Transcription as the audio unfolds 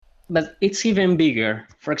but it's even bigger.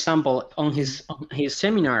 For example, on his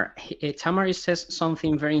seminar, Tamariz says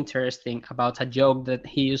something very interesting about a joke that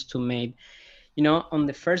he used to make. On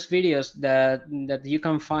the first videos that you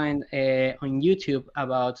can find on YouTube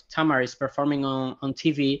about Tamariz performing on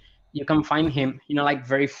TV, you can find him, like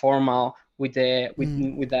very formal with the with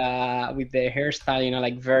the hairstyle,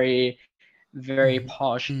 like very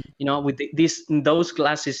posh, with those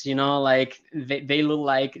glasses, like they look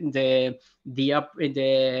like the up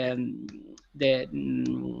the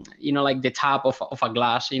like the top of a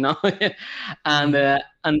glass, and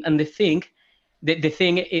the thing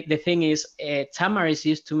is, Tamaris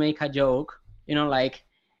used to make a joke, like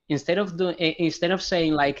instead of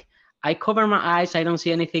saying like, I cover my eyes, I don't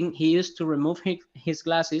see anything. He used to remove his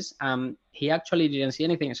glasses. He actually didn't see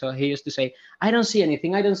anything, so he used to say, I don't see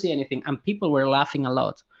anything, I don't see anything, and people were laughing a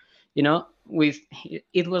lot. With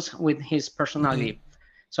it was with his personality.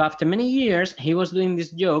 So after many years, he was doing this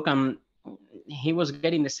joke, and he was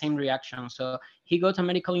getting the same reaction. So he got a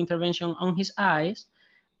medical intervention on his eyes,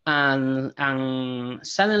 and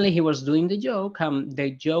suddenly he was doing the joke, and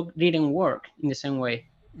the joke didn't work in the same way.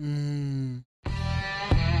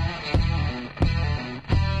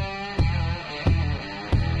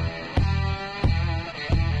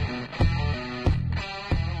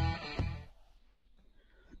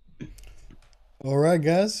 All right,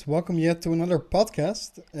 guys, welcome yet to another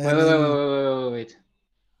podcast. Wait, wait, wait, wait, wait, wait, wait.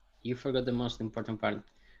 You forgot the most important part.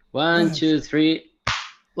 One, What? 2, 3,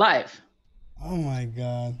 live. Oh my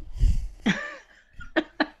god.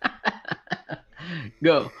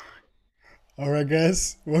 Go. All right,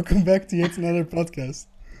 guys, welcome back to yet another podcast.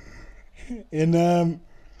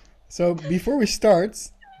 So before we start,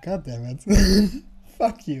 god damn it,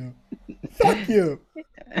 fuck you, fuck you,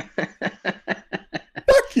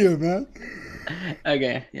 fuck you, man.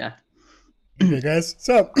 Okay, yeah. Okay, guys.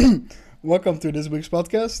 So, welcome to this week's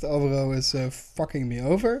podcast. Alvaro is fucking me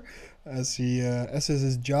over as as is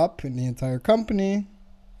his job in the entire company.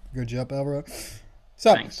 Good job, Alvaro.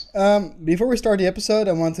 So, Thanks. Before we start the episode,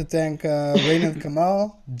 I want to thank Raynan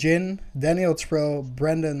Kamal, Jin, Daniel Tro,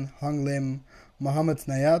 Brandon Hang Lim, Mohammed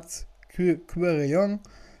Nayat, Kwere Young,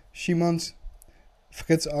 Shimons,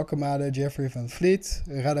 Frits Alkemade, Jeffrey Van Vliet,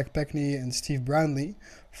 Radek Peckney, and Steve Brownlee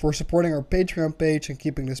for supporting our Patreon page and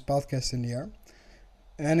keeping this podcast in the air.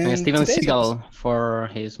 And Steven Seagal for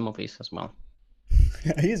his movies as well.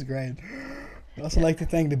 Yeah, he's great. I'd also like to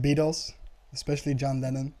thank the Beatles, especially John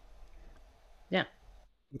Lennon. Yeah.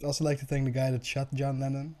 I'd also like to thank the guy that shot John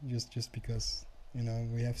Lennon, just because,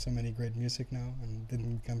 we have so many great music now and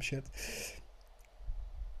didn't become shit.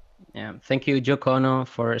 Yeah, thank you, Yoko Ono,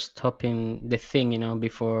 for stopping the thing,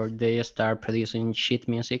 before they start producing shit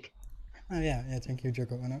music. Oh, yeah, thank you,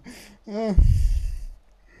 Joko Ono.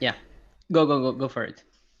 Yeah, go for it.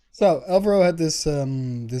 So, Alvaro had this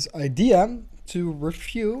idea to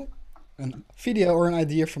review a video or an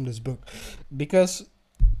idea from this book. Because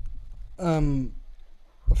a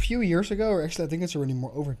few years ago, or actually I think it's already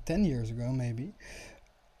over 10 years ago maybe,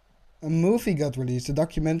 a movie got released, a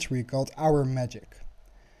documentary called Our Magic.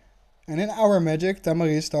 And in Our Magic,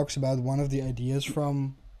 Tamariz talks about one of the ideas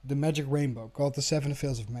from the Magic Rainbow, called the 7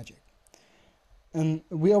 Veils of Magic. And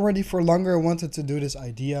we already for longer wanted to do this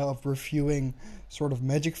idea of reviewing sort of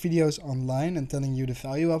magic videos online and telling you the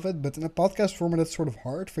value of it. But in a podcast format, that's sort of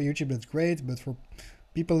hard. For YouTube, that's great. But for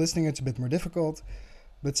people listening, it's a bit more difficult.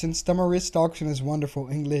 But since Tamariz talks in his wonderful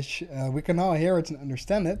English, we can all hear it and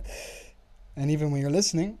understand it. And even when you're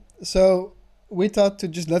listening. So we thought to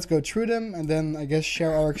just let's go through them and then I guess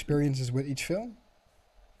share our experiences with each film.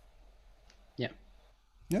 Yeah.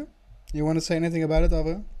 Yeah? You want to say anything about it,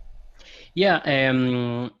 Alvaro? Yeah,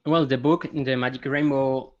 well, the book, The Magic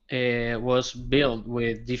Rainbow, was built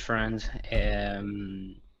with different,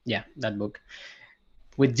 that book,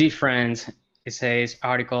 with different essays,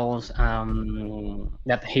 articles,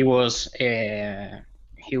 that he was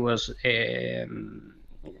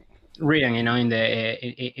reading,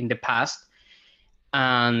 in the past,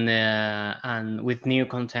 and with new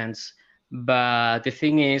contents. But the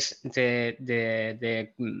thing is,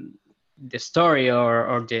 the story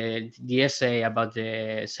or the essay about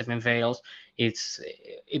the 7 veils,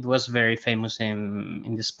 it was very famous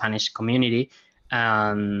in the Spanish community,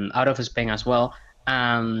 and out of Spain as well.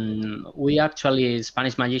 We actually,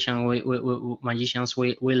 Spanish magicians,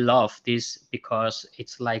 we love this because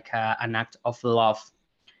it's like an act of love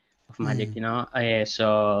of magic,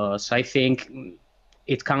 so I think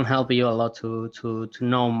it can help you a lot to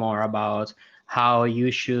know more about how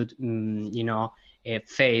you should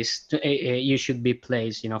you should be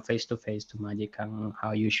placed face to face to magic, and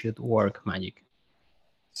how you should work magic.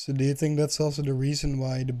 So do you think that's also the reason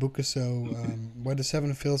why the book is so, why the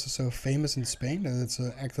Seven Veils is so famous in Spain? That it's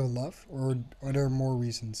an act of love, or are there more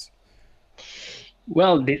reasons?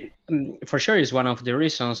 Well, for sure is one of the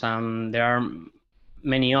reasons. There are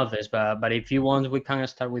many others, but if you want, we can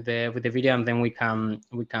start with the video, and then we can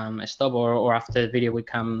stop, or after the video we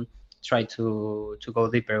can try to go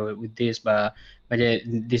deeper with this. But yeah,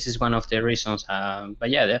 this is one of the reasons. But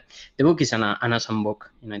yeah, the book is an awesome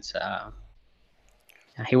book. It's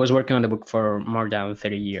he was working on the book for more than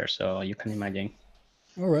 30 years, so you can imagine.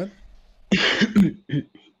 All right,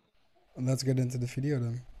 let's get into the video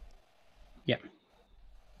then. Yeah.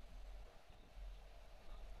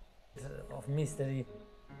 Of mystery.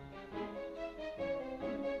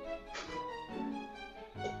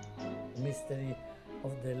 Mystery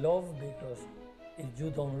of the love, because if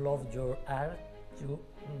you don't love your art, you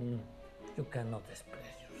you cannot express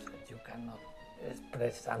yourself. You cannot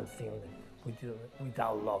express something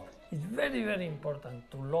without love. It's very, very important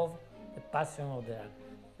to love the passion of the art.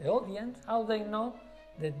 The audience, how they know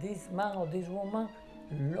that this man or this woman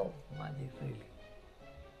love magic really.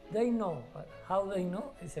 They know, but how they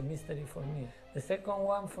know is a mystery for me. The second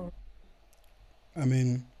one for me. I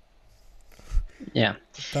mean, Yeah.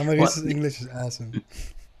 Tamaris's English is awesome.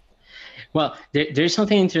 Well, there's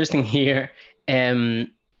something interesting here. The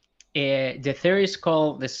theory is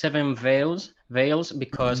called the seven veils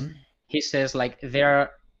because he says like there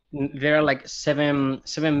are like seven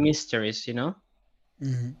mysteries,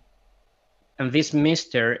 and these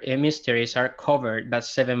mysteries are covered by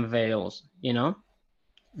seven veils,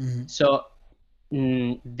 So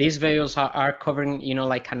these veils are covering,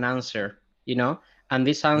 like an answer, and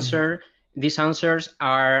these answers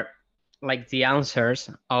are like the answers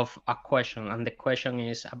of a question, and the question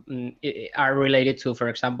is are related to, for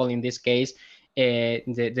example, in this case,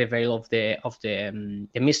 the veil of the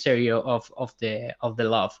mystery of the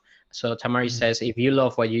love. So Tamariz says, if you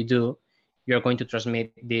love what you do, you're going to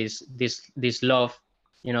transmit this love,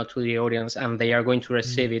 to the audience, and they are going to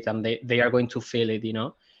receive it, and they are going to feel it,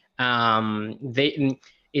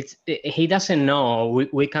 he doesn't know,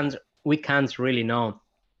 we can't really know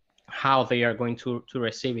how they are going to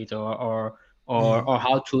receive it, or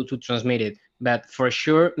how to transmit it, but for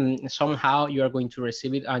sure somehow you are going to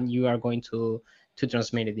receive it, and you are going to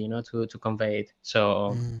transmit it, to convey it.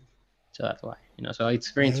 So that's why, so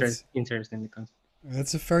it's very Yeah, interesting because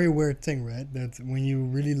that's a very weird thing, right? That when you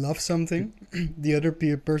really love something, the other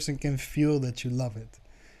person can feel that you love it.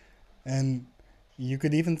 And you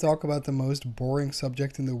could even talk about the most boring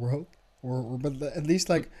subject in the world, or but at least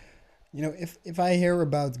like, if I hear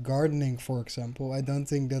about gardening, for example, I don't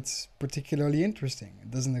think that's particularly interesting.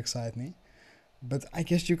 It doesn't excite me. But I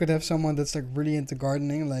guess you could have someone that's like really into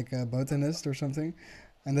gardening, like a botanist or something,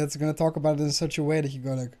 and that's gonna talk about it in such a way that you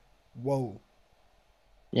go like, "Whoa."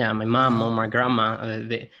 Yeah, my mom or my grandma,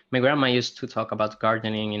 my grandma used to talk about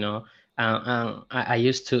gardening, I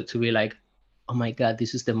used to be like, oh my God,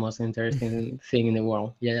 this is the most interesting thing in the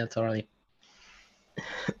world. Yeah, totally.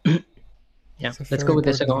 Yeah, It's a let's very go with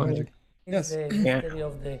the important second in one. magic. It's Yes. the mystery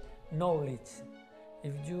of the knowledge.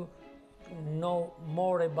 If you know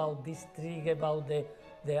more about this tree, about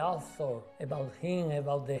the author, about him,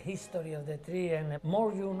 about the history of the tree, and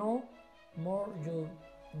more you know, more your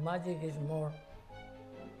magic is more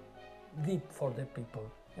deep for the people,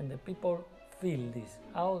 and the people feel this.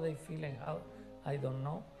 How they feel and how, I don't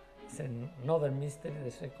know. It's another mystery.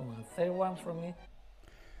 The second and third one for me.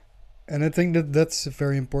 And I think that that's a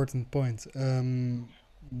very important point.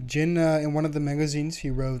 Jin, in one of the magazines, he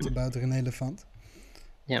wrote about René Lefant,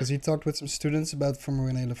 Yeah. because he talked with some students from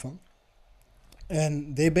René Lefant.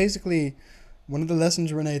 And they basically, one of the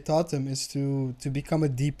lessons René taught them is to become a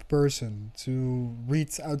deep person, to read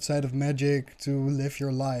outside of magic, to live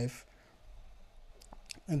your life,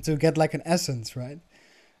 and to get like an essence, right?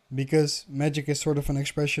 Because magic is sort of an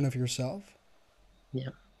expression of yourself.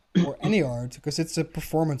 Yeah. Or any art, because it's a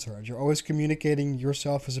performance art. You're always communicating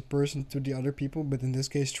yourself as a person to the other people, but in this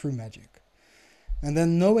case, through magic. And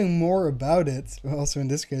then knowing more about it, also in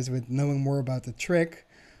this case, with knowing more about the trick,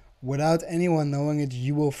 without anyone knowing it,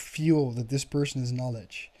 you will feel that this person is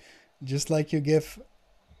knowledge. Just like you give.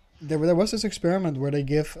 There was this experiment where they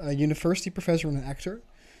give a university professor and an actor,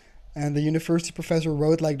 and the university professor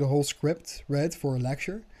wrote like the whole script, right, for a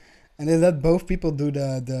lecture, and they let both people do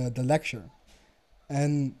the lecture.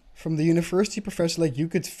 And from the university professor, like you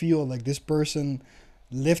could feel like this person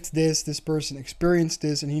lived this person experienced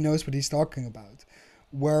this, and he knows what he's talking about.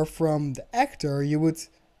 Where from the actor, you would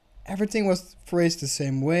everything was phrased the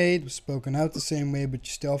same way, it was spoken out the same way, but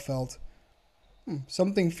you still felt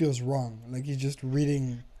something feels wrong. Like you're just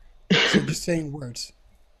reading, so just saying words.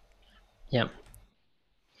 Yeah.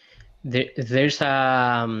 there's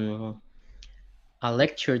a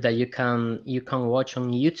lecture that you can watch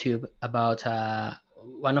on YouTube about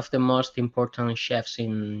one of the most important chefs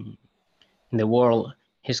in the world.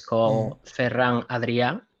 He's called Ferran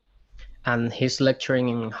Adrià, and he's lecturing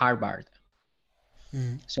in Harvard.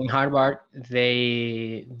 So in Harvard,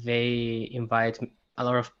 they invite a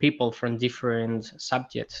lot of people from different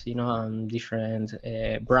subjects, and different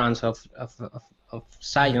branches of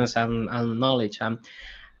science and knowledge.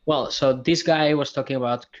 Well, so this guy was talking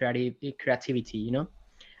about creativity,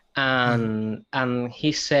 and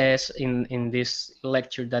he says in this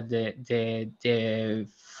lecture that the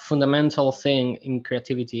fundamental thing in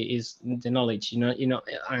creativity is the knowledge,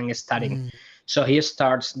 and studying. So he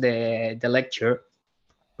starts the lecture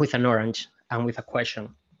with an orange and with a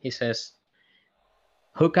question. He says,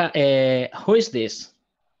 who is this?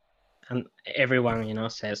 And everyone,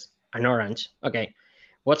 says an orange. Okay,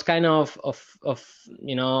 what kind of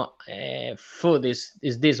food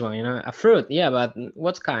is this one? A fruit, yeah, but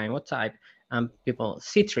what kind, what type? And people,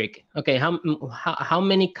 citric. Okay, how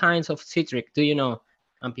many kinds of citric do you know?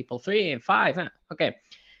 And people, 3, 5. Okay,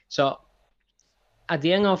 so at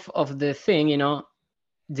the end of the thing,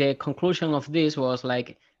 the conclusion of this was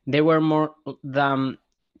like there were more than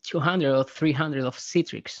 200 or 300 of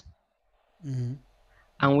citrics, and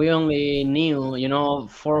we only knew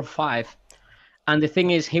 4 or 5. And the thing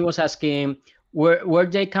is, he was asking where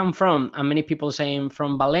they come from, and many people saying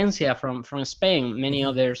from Valencia, from Spain, many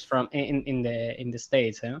others from in the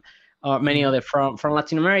States, or many other from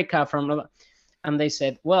Latin America, and they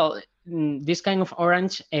said, well, this kind of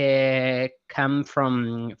orange come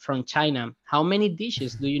from China. How many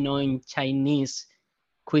dishes do you know in Chinese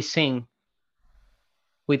cuisine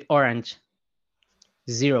with orange?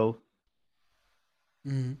 Zero.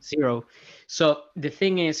 Zero. So the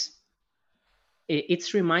thing is,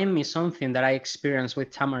 it's remind me something that I experienced with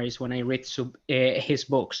Tamariz when I read his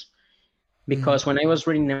books, because when I was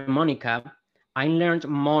reading Monica, I learned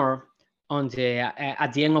more on the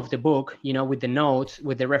at the end of the book, with the notes,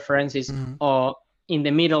 with the references, or in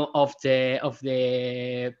the middle of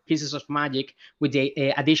the pieces of magic with the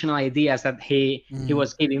additional ideas that he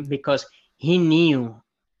was giving, because he knew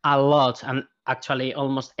a lot, and actually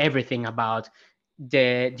almost everything about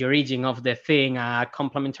the origin of the thing,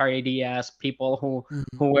 complementary ideas, people who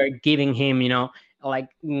were giving him, like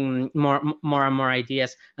more and more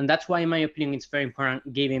ideas. And that's why, in my opinion, it's very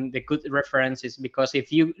important giving the good references, because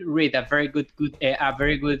if you read a very good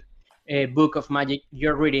book of magic,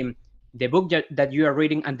 you're reading the book that you are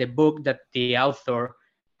reading and the book that the author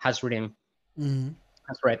has written,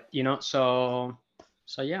 has read, so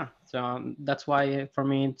yeah, so that's why for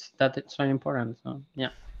me it's very important. So yeah.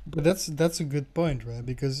 But that's a good point, right?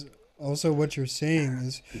 Because also what you're saying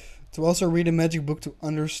is to also read a magic book to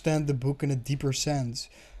understand the book in a deeper sense,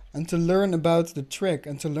 and to learn about the trick,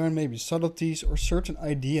 and to learn maybe subtleties or certain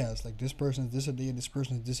ideas, like this person has this idea, this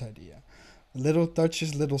person has this idea. Little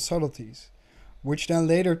touches, little subtleties, which then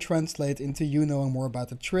later translate into you knowing more about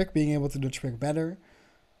the trick, being able to do the trick better,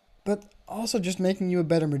 but also just making you a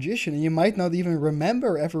better magician. And you might not even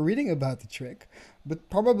remember ever reading about the trick, but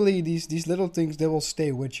probably these little things, they will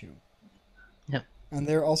stay with you. Yeah. And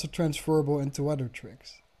they're also transferable into other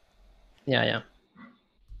tricks. Yeah.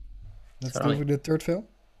 Let's do it with the third film.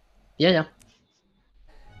 Yeah.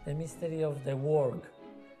 The mystery of the work.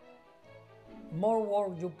 More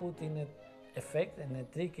work you put in an effect, in a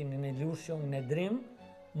trick, in an illusion, in a dream,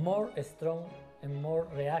 more strong and more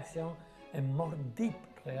reaction and more deep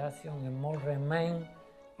reaction and more remain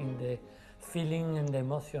in the feeling and the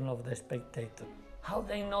emotion of the spectator. How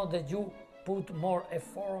they know that you put more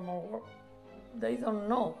effort, more work? They don't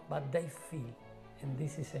know, but they feel. And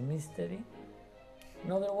this is a mystery.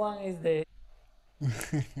 Another one is the...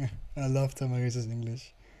 I love Tamariz's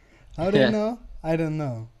English. How they know? I don't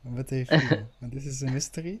know, but they feel. And this is a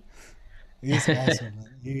mystery. He's awesome,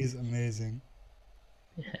 man. He is amazing.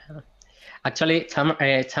 Yeah. Actually,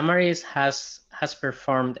 Tamariz has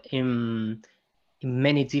performed in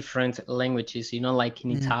many different languages, like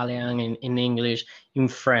in Italian, in English, in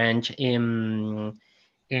French, in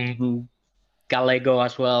Gallego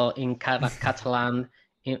as well, in Catalan,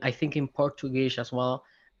 I think in Portuguese as well.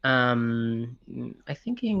 I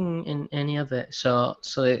think in any other. So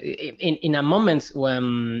in a moment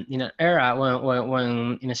when, in an era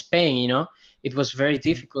when in Spain, it was very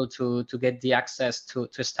difficult to get the access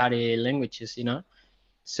to study languages,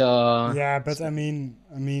 So yeah, but I mean,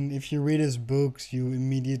 if you read his books, you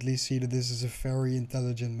immediately see that this is a very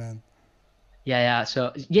intelligent man. Yeah.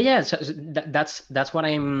 So yeah. So that's what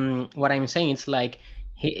I'm saying. It's like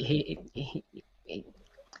he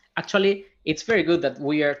actually, it's very good that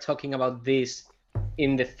we are talking about this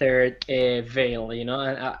in the third veil, you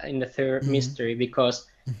know, in the third Mm-hmm. mystery, because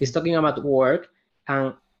Mm-hmm. he's talking about work,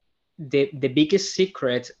 and the biggest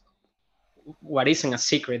secret, what isn't a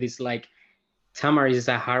secret, is like Tamar is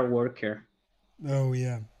a hard worker. Oh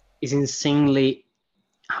yeah, Is insanely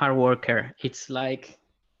hard worker. It's like,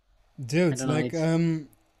 I dude. don't know. Like It's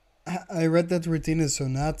I read that routine in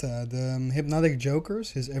Sonata, the Hypnotic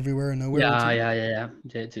Jokers, his Everywhere and Nowhere yeah, routine. yeah, yeah, yeah.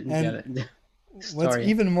 And The what's story.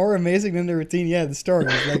 even more amazing than the routine, yeah, the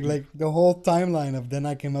story is like the whole timeline of then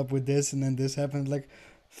I came up with this and then this happened, like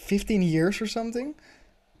 15 years or something.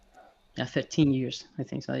 Yeah, 13 years, I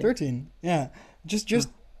think so. Yeah. 13, yeah, just Hmm. just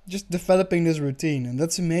just developing this routine, and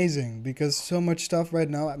that's amazing because so much stuff right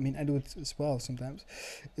now, I mean, I do it as well sometimes.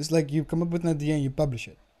 It's like you come up with an idea and you publish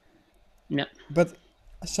it, Yeah, but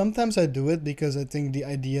sometimes I do it because I think the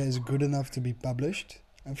idea is good enough to be published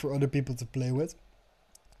and for other people to play with,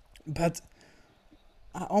 but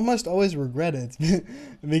I almost always regret it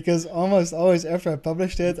because almost always after I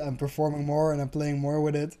published it, I'm performing more and I'm playing more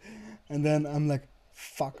with it, and then I'm like,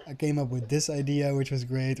 "Fuck! I came up with this idea, which was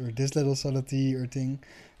great, or this little subtlety or thing."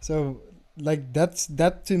 So, like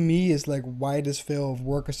that to me is like why this field of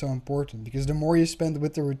work is so important because the more you spend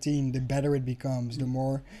with the routine, the better it becomes. The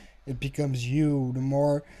more it becomes you, the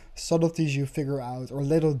more subtleties you figure out or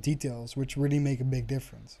little details which really make a big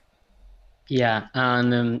difference. yeah,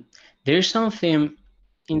 and there's something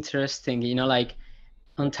interesting, you know, like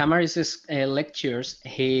on Tamaris's lectures,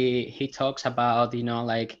 he talks about, you know,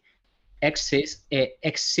 like exits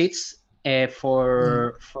Mm,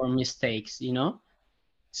 for mistakes, you know.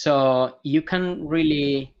 So you can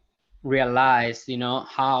really realize, you know,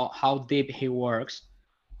 how deep he works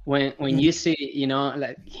when you mm, see, you know,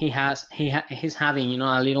 like he's having, you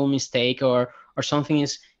know, a little mistake, or something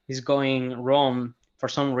is going wrong for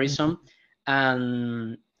some mm, reason,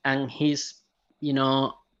 and he's, you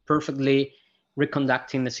know, perfectly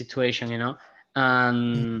reconducting the situation, you know,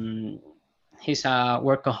 mm, and he's a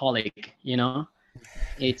workaholic, you know.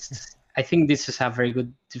 It's, I think this is a very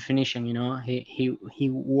good definition, you know. He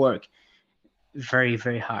worked very,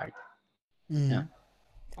 very hard. Yeah. mm.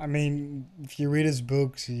 I mean, if you read his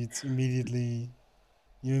books, it's immediately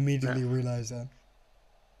you Yeah. immediately realize that.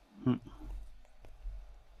 Mm.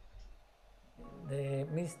 The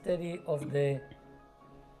mystery of the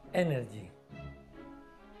energy.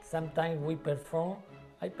 Sometimes we perform,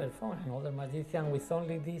 I perform, another magician with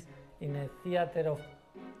only this in a theater of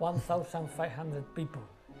 1,500 people.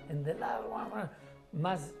 And the last one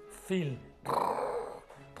must feel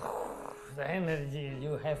the energy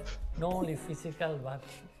you have, not only physical but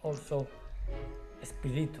also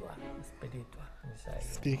spiritual, inside.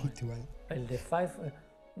 Spiritual. Well, the five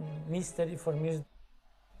mystery for me is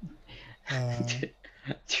Uh,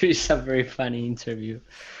 There is a very funny interview,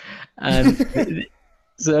 and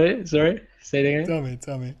sorry, say it again.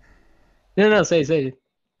 tell me. No, no, say it.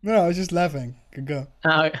 No, I was just laughing. Could go.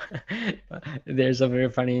 Uh, there's a very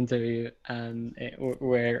funny interview, and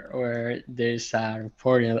where there's a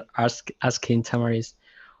reporter asking Tamaris,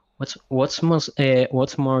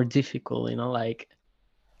 what's more difficult, you know, like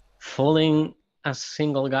fooling a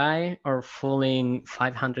single guy or fooling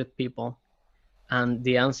 500 people? And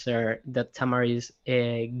the answer that Tamaris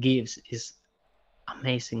gives is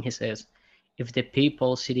amazing. He says, if the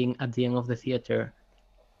people sitting at the end of the theater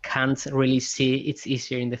can't really see, it's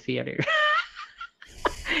easier in the theater.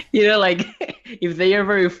 You know, like if they are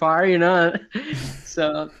very far, you know.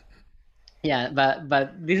 So yeah, but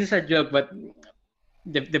this is a joke. But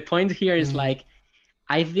the point here is Mm, like,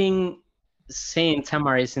 I've been seeing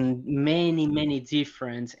Tamaris in many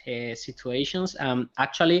different situations.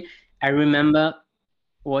 Actually, I remember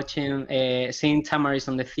watching seeing Tamaris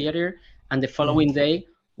on the theater, and the mm, following day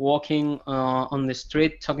walking on the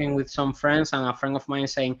street talking with some friends, and a friend of mine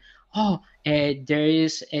saying, oh, there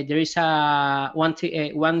is a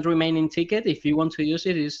one remaining ticket. If you want to use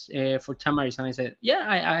it, is for Tamaris. And I said,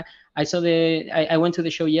 yeah, I saw I went to the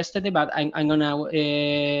show yesterday, but I'm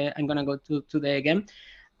gonna go to the game.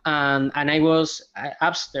 And I was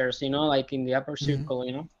upstairs, you know, like in the upper mm, circle,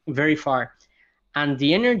 you know, very far, and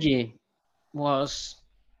the energy was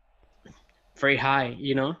very high,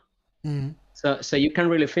 you know. mm, So you can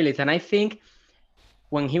really feel it. And I think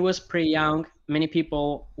when he was pretty young, many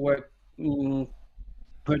people mm,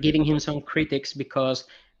 were giving him some critics because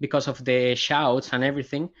of the shouts and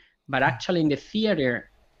everything. But actually, in the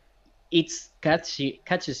theater, it's catches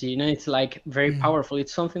you. You know, it's like very mm, powerful.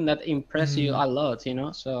 It's something that impresses you mm. a lot. You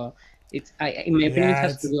know, so in my opinion, it Yeah,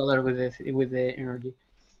 has to it's do a lot with the energy.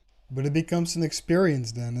 but it becomes an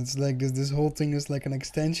experience then. It's like this whole thing is like an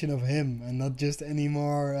extension of him and not just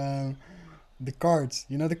anymore. the cards.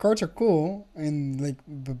 You know, the cards are cool, and like,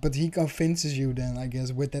 but he convinces you then, I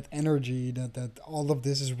guess, with that energy that all of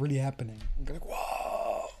this is really happening. You're like,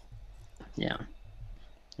 whoa. Yeah,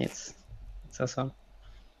 it's awesome.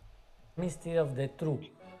 Mystery of the true.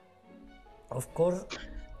 Of course,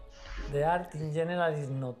 the art in general is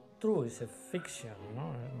not true, it's a fiction,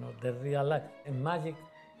 no? Not the real life. And magic,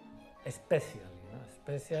 especially,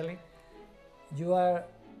 you are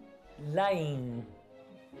lying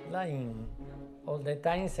all the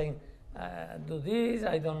time, saying, do this,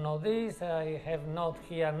 I don't know this, I have not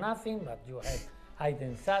here nothing, but you have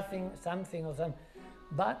hidden something or something.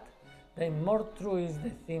 But the more true is the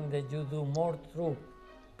thing that you do, more true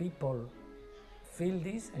people feel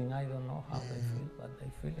this, and I don't know how they feel, but they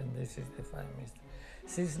feel, and this is the fine mystery.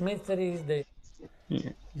 This mystery is the...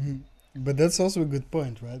 Mm-hmm. But that's also a good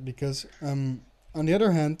point, right? Because on the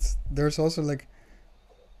other hand, there's also like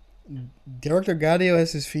Director Gadio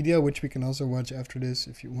has this video, which we can also watch after this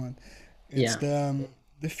if you want. It's the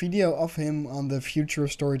video of him on the Future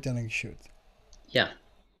of Storytelling shoot. Yeah.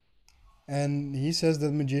 And he says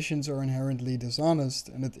that magicians are inherently dishonest,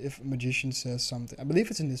 and that if a magician says something, I believe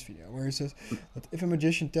it's in this video, where he says that if a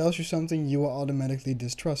magician tells you something, you will automatically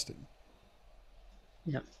distrust him.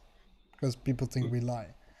 Yeah. Because people think we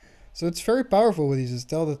lie. So it's very powerful what he says,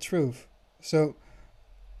 tell the truth. So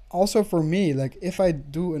also for me, like if I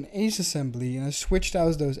do an ace assembly and I switched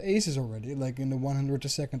out those aces already, like in the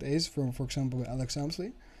 102nd ace from, for example, Alex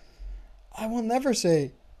Amsley, I will never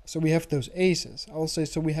say, so we have those aces. I will say,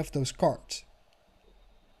 so we have those cards.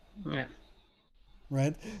 Yeah.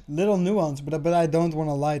 Right? Little nuance, but I don't want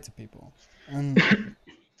to lie to people. And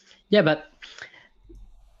yeah, but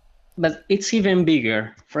it's even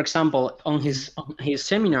bigger. For example, on his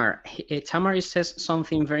seminar, Tamariz says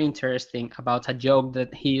something very interesting about a joke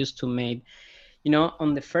that he used to make. You know,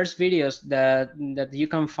 on the first videos that you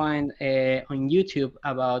can find on YouTube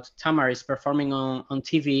about Tamariz performing on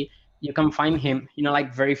TV, you can find him, you know,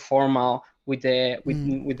 like very formal with the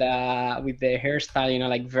hairstyle, you know,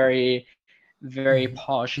 like very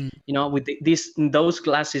posh, you know, with those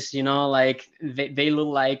glasses, you know, like they look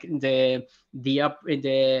like the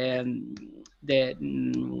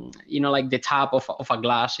you know, like the top of a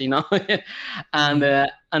glass, you know. And the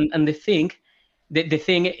thing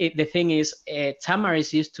is,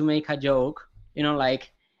 Tamariz used to make a joke, you know,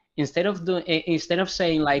 like instead of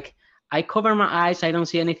saying like, I cover my eyes, I don't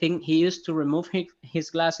see anything, he used to remove his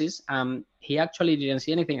glasses. He actually didn't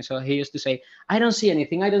see anything, so he used to say, I don't see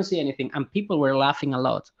anything, and people were laughing a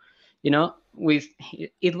lot, you know.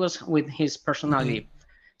 It was with his personality.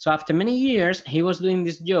 So after many years, he was doing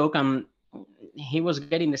this joke and he was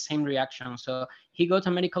getting the same reaction. So he got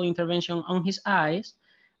a medical intervention on his eyes,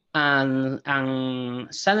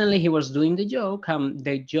 and suddenly he was doing the joke, and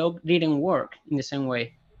the joke didn't work in the same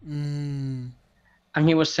way. And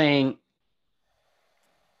he was saying,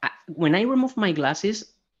 when I remove my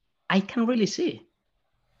glasses, I can really see.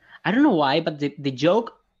 I don't know why, but the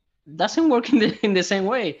joke doesn't work in the same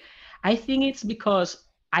way. I think it's because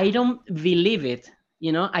I don't believe it.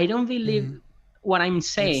 You know, I don't believe what I'm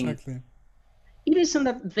saying. Exactly. It isn't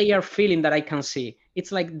that they are feeling that I can see.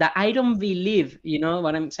 It's like that I don't believe, you know,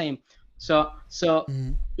 what I'm saying. So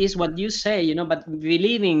is what you say, you know, but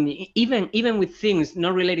believing even with things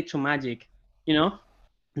not related to magic, you know.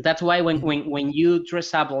 That's why when you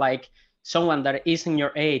dress up like someone that isn't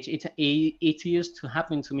your age, it used to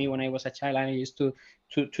happen to me when I was a child. I used to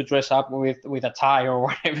dress up with a tie or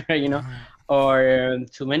whatever, you know, or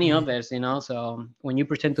to many others, you know. So when you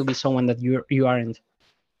pretend to be someone that you aren't.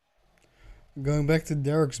 Going back to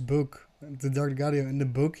Derek's book, to Derek Gadio, in the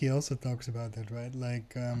book he also talks about that, right?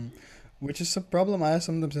 Like, which is a problem I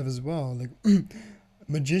sometimes have as well. Like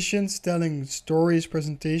magicians telling stories,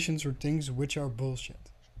 presentations, or things which are bullshit.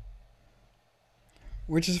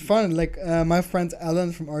 Which is fun. Like my friend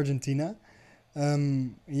Alan from Argentina,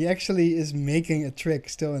 he actually is making a trick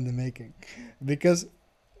still in the making, because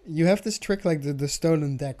you have this trick like the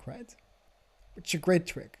stolen deck, right? Which is a great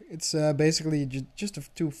trick. It's basically just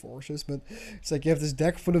of two forces, but it's like you have this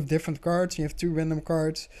deck full of different cards, and you have two random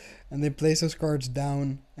cards, and they place those cards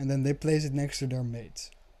down, and then they place it next to their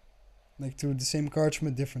mates, like to the same cards from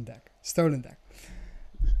a different deck, stolen deck.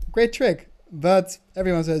 Great trick. But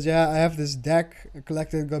everyone says, yeah, I have this deck I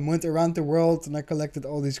collected, went around the world, and I collected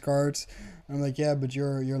all these cards. I'm like, yeah, but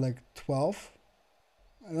you're like 12?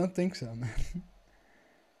 I don't think so, man.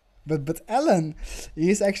 But Alan,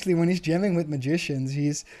 he's actually, when he's jamming with magicians,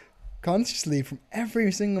 he's consciously, from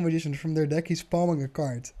every single magician from their deck, he's palming a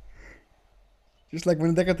card. Just like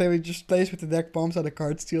when the deck table, he just plays with the deck, palms out a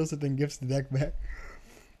card, steals it, and gives the deck back.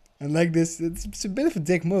 And like this, it's a bit of a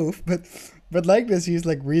dick move, but like this, he's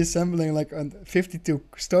like reassembling like on 52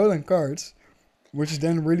 stolen cards, which is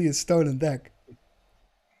then really a stolen deck.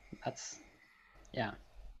 That's yeah.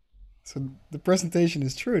 So the presentation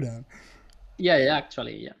is true then. Yeah,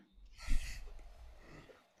 actually, yeah.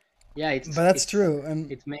 Yeah, But that's true,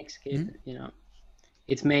 and it makes hmm? it,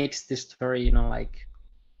 it makes the story, like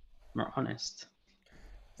more honest.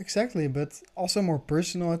 Exactly, but also more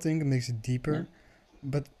personal. I think it makes it Yeah. deeper.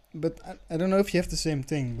 But I don't know if you have the same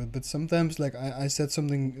thing. But sometimes like I said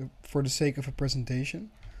something for the sake of a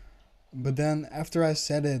presentation, but then after I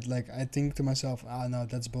said it, like I think to myself, ah no,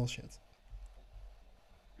 that's bullshit.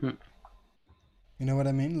 Hmm. You know what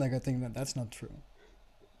I mean? Like I think that that's not true.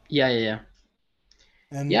 Yeah.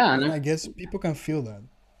 And Yeah, and I guess people can feel that.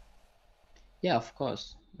 yeah, of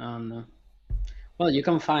course. Well, you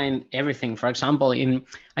can find everything. For example,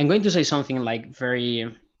 I'm going to say something like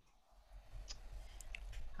very.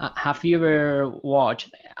 Have you ever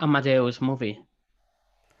watched Amadeus movie?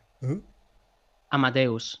 Who?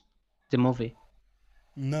 Amadeus, the movie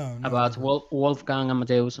No, about never. Wolfgang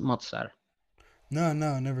Amadeus Mozart. No,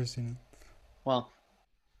 never seen Well,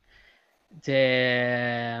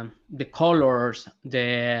 the colors,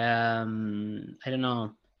 I don't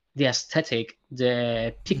know, the aesthetic,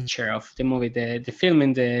 the it. Mm, picture of the movie, the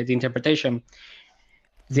filming, the interpretation,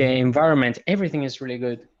 the mm, environment, everything is really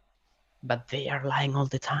good. But they are lying all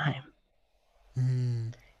the time.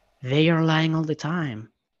 mm, They are lying all the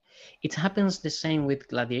time. It happens the same with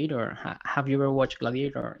Gladiator. Have you ever watched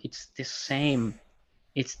Gladiator? It's the same.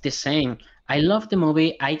 It's the same. I love the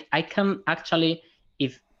movie. I can actually,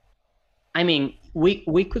 if I mean,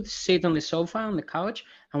 we could sit on the sofa on the couch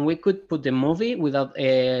and we could put the movie without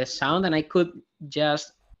a sound, and I could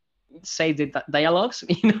just say the dialogues,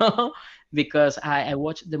 because I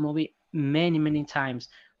watched the movie many times.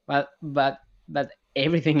 But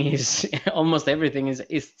everything is almost everything is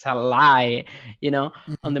a lie,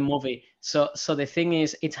 on mm, the movie. So the thing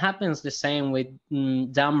is, it happens the same with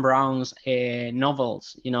Dan Brown's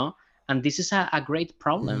novels, and this is a great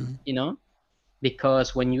problem, mm,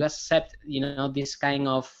 because when you accept, this kind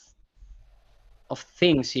of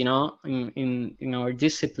things, in our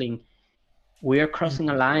discipline, we are crossing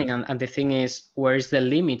a mm, line, and the thing is, where is the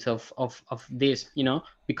limit of this,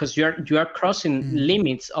 because you are crossing mm.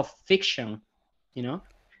 limits of fiction, you know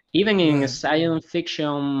even in Right. science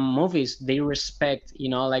fiction movies, they respect,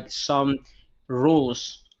 like some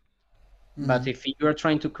rules. But Mm, if you are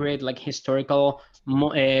trying to create like historical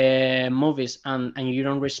movies, and you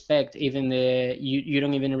don't respect even you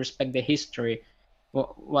don't even respect the history,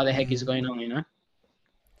 what the heck is mm. going on?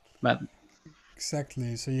 But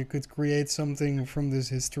Exactly. So you could create something from this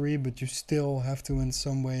history, but you still have to in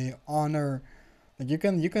some way honor. Like you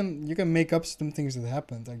can make up some things that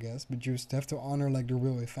happened, I guess, but you just have to honor like the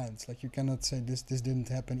real events. Like you cannot say this didn't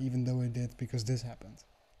happen even though it did because this happened.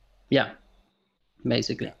 yeah,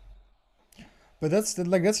 Yeah. basically. But that's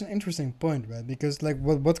an interesting point, right? Because like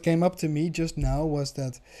what came up to me just now was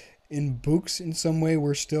that in books in some way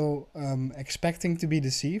we're still expecting to be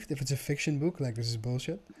deceived if it's a fiction book. Like this is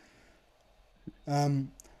bullshit.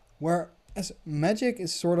 Um, whereas magic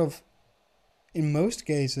is sort of in most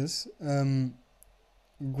cases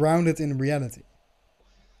grounded in reality,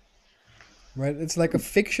 right? It's like a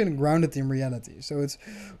fiction grounded in reality. So it's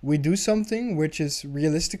we do something which is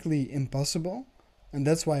realistically impossible, and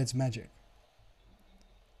that's why it's magic.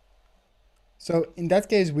 So in that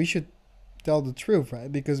case, we should tell the truth,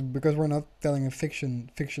 right? Because we're not telling a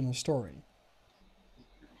fictional story.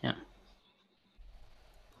 Yeah.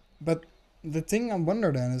 But the thing I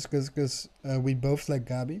wonder then is because we both like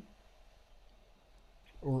Gabi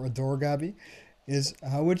or adore Gabi, is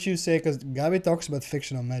how would you say? Because Gabi talks about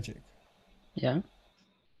fictional magic. Yeah.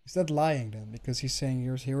 Is that lying then? Because he's saying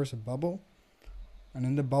here's a bubble, and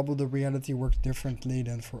in the bubble the reality works differently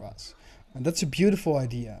than for us, and that's a beautiful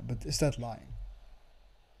idea. But is that lying?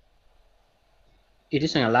 It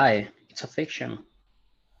isn't a lie, it's a fiction.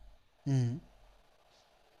 Mm.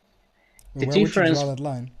 But The where would you draw difference. that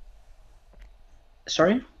line?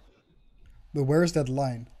 Sorry. But where is that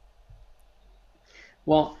line?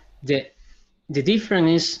 Well, the difference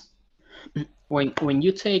is when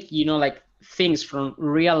you take, like things from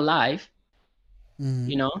real life,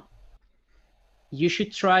 you Mm. know you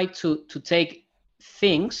should try to take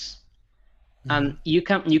things, and Mm. you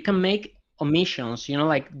can make omissions,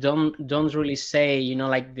 like don't really say,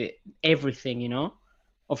 like the everything,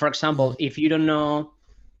 or for example, Mm. if you don't know,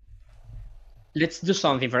 let's do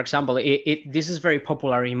something. For example, this is very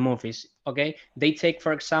popular in movies. Okay, they take,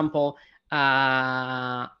 for example,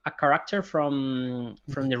 a character from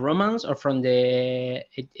the Romans or from the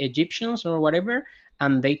Egyptians or whatever,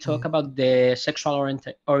 and they talk about the sexual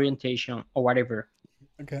orientation or whatever.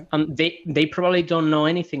 Okay. They probably don't know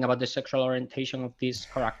anything about the sexual orientation of this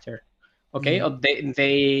character, okay? Or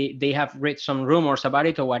they have read some rumors about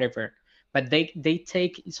it or whatever, but they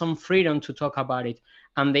take some freedom to talk about it,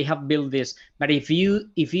 and they have built this. But if you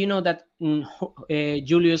know that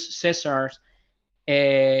Julius Caesar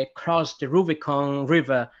crossed the Rubicon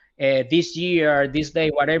River this year, this day,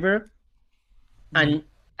 whatever, and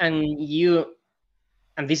you,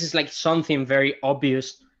 and this is like something very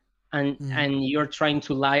obvious, and you're trying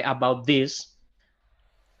to lie about this,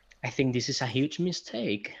 I think this is a huge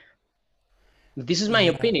mistake. This is my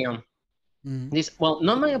opinion. This, well,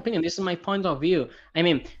 not my opinion, this is my point of view. I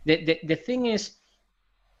mean, the thing is,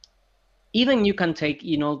 even you can take,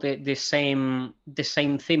 you know, the same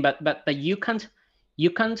thing, but you can't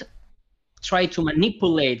try to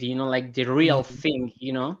manipulate, you know, like the real thing,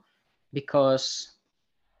 you know, because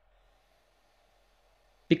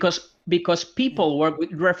people work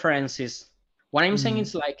with references. What I'm saying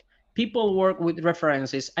is like people work with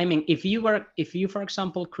references. I mean, if you for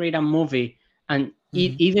example create a movie, and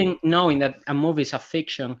even knowing that a movie is a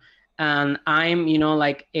fiction, and I'm, you know,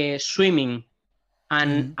 like swimming,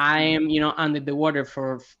 and I'm, you know, under the water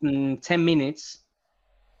for 10 minutes,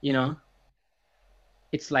 you know,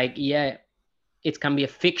 it's like, yeah, it can be a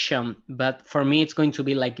fiction, but for me it's going to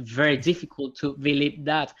be like very difficult to believe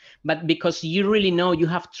that. But because you really know, you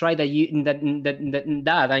have tried that,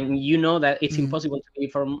 and you know that it's impossible to be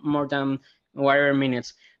for more than whatever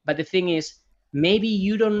minutes. But the thing is, maybe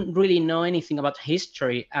you don't really know anything about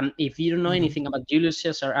history, and if you don't know anything about Julius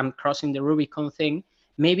Caesar and crossing the Rubicon thing,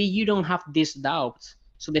 maybe you don't have this doubt.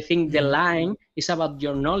 So the thing, the line is about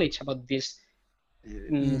your knowledge about this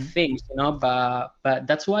things, you know. But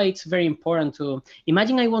that's why it's very important to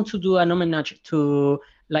imagine. I want to do an homage to,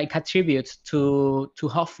 like, a tribute to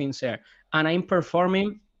Hoffinser, and I'm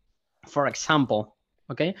performing, for example,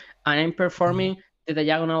 okay, and I'm performing the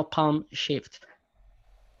diagonal palm shift.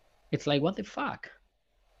 It's like, what the fuck?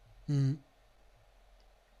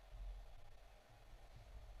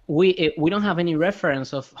 We don't have any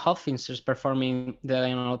reference of Hoffinser's performing the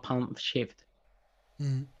diagonal palm shift.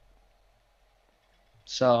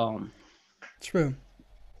 So True.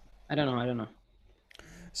 I don't know.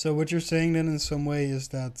 So what you're saying then in some way is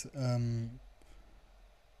that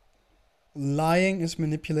lying is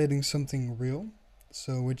manipulating something real,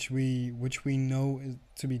 so which we know is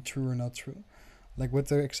to be true or not true. Like with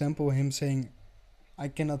the example of him saying, I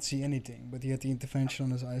cannot see anything, but he had the intervention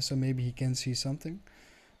on his eye, so maybe he can see something.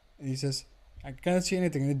 And he says, I cannot see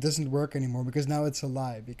anything, and it doesn't work anymore because now it's a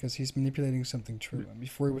lie, because he's manipulating something true, and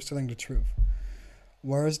before he was telling the truth.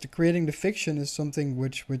 Whereas creating the fiction is something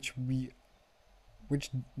which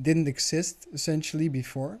didn't exist essentially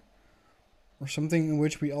before, or something in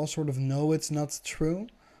which we all sort of know it's not true,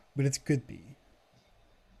 but it could be.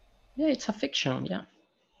 Yeah, it's a fiction. Yeah.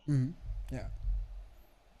 Yeah.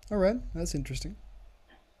 All right, that's interesting.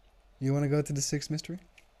 You want to go to the sixth mystery?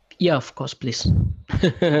 Yeah, of course, please.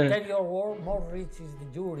 Interior world, more rich is the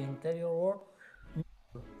your interior world.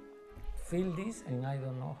 Feel this, and I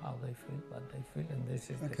don't know how they feel, but they feel, and this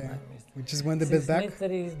is Okay. the ninth mystery. We just went a bit back.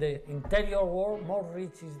 Mystery is the interior world, more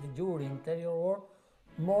rich is the your interior world.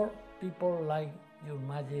 More people like your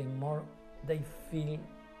magic, more they feel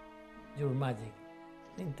your magic.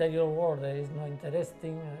 Interior world, there is no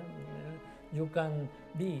interesting. You can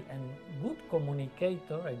be a good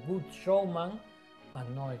communicator, a good showman, but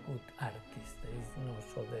not a good artist. There is no,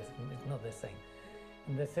 so it's not the same.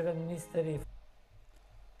 And the seventh mystery.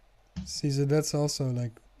 See, so that's also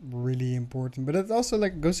like really important, but it also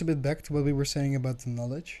like goes a bit back to what we were saying about the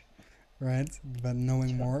knowledge, right? About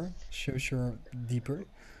knowing more shows you're deeper.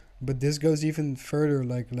 But this goes even further,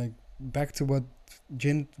 like back to what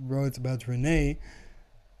Jin wrote about Renee.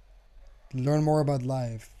 Learn more about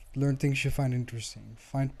life. Learn things you find interesting.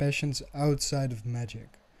 Find passions outside of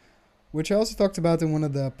magic, which I also talked about in one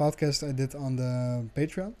of the podcasts I did on the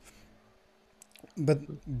Patreon. But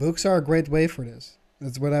books are a great way for this.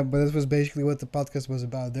 But that was basically what the podcast was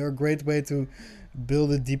about. They're a great way to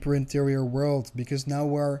build a deeper interior world, because now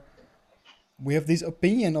we have this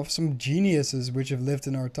opinion of some geniuses which have lived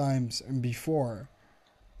in our times and before.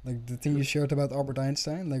 Like the thing you shared about Albert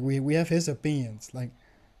Einstein, like we have his opinions. Like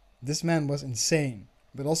this man was insane,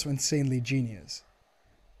 but also insanely genius.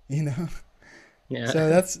 You know? Yeah. So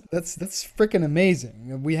that's freaking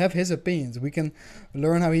amazing. We have his opinions. We can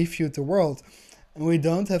learn how he viewed the world. And we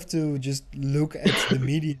don't have to just look at the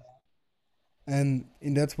media. And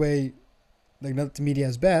in that way, like, not the media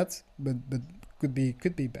is bad, but could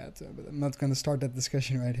be bad, but I'm not gonna start that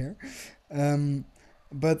discussion right here.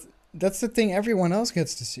 But that's the thing everyone else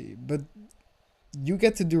gets to see, but you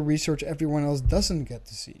get to do research everyone else doesn't get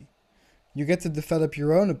to see. You get to develop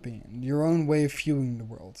your own opinion, your own way of viewing the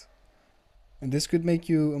world. And this could make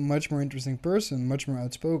you a much more interesting person, much more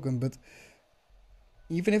outspoken, but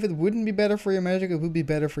even if it wouldn't be better for your magic, it would be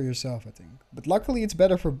better for yourself, I think. But luckily, it's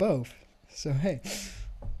better for both. So, hey.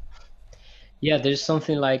 Yeah, there's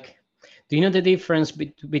something like, do you know the difference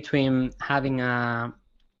between having a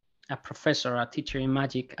professor, a teacher in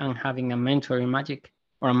magic, and having a mentor in magic,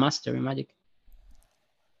 or a master in magic?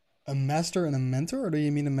 A master and a mentor, or do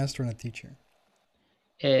you mean a master and a teacher?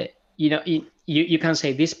 You can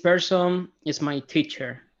say this person is my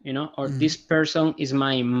teacher, or this person is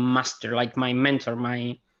my master, like my mentor,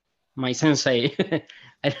 my sensei.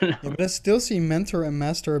 I don't know. Yeah, but I still see mentor and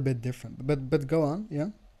master a bit different. But go on,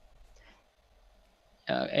 yeah.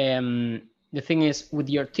 The thing is, with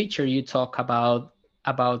your teacher, you talk about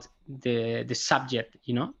the subject,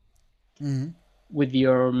 With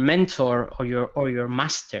your mentor or your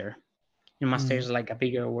master, your master is like a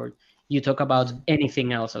bigger word. You talk about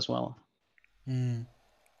anything else as well.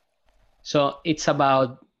 So it's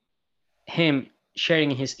about him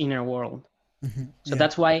sharing his inner world. So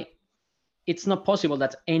that's why it's not possible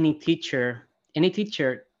that any teacher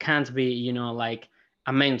can't be, like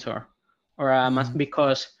a mentor or a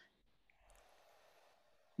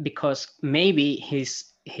because maybe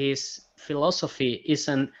his philosophy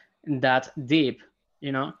isn't that deep,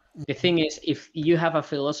 The thing is, if you have a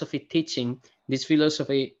philosophy teaching, this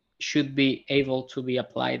philosophy should be able to be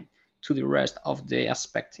applied to the rest of the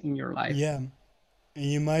aspect in your life. Yeah, and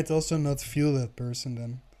you might also not feel that person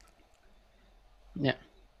then. Yeah.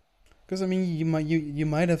 Because I mean, you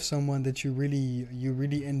might have someone that you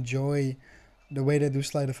really enjoy the way they do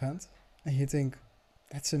sleight of hand, and you think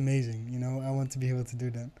that's amazing. I want to be able to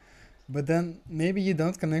do that. But then maybe you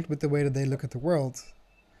don't connect with the way that they look at the world.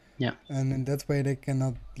 Yeah. And in that way, they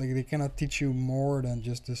cannot teach you more than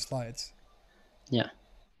just the slides. Yeah.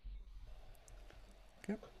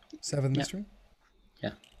 Okay. Seventh mystery.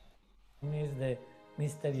 Yeah. Is the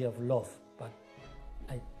mystery of love, but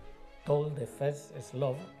I told the first is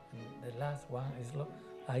love, and the last one is love.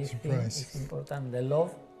 I think it's important the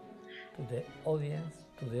love to the audience,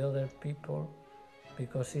 to the other people,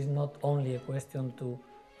 because it's not only a question to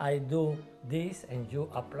I do this and you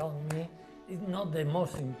applaud me. It's not the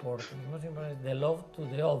most important. The most important is the love to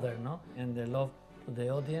the other, and the love to the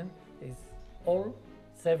audience is all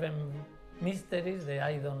 7 mysteries that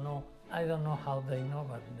I don't know how they know,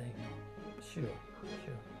 but they know. Sure.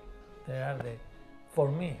 There are for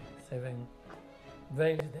me, 7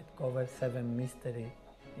 veils that cover 7 mysteries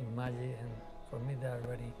in magic, and for me they are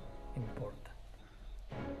very important.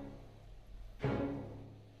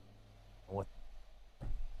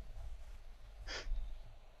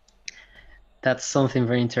 That's something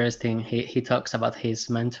very interesting. He talks about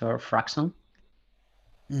his mentor, Fraxon.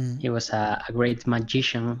 He was a great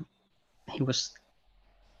magician. He was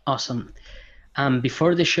awesome.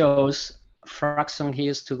 Before the shows, Fraxon, he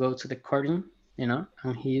used to go to the curtain,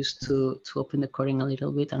 and he used to open the curtain a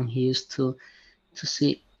little bit, and he used to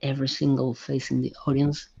see every single face in the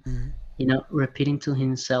audience, repeating to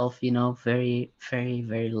himself, very, very,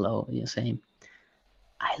 very low, saying,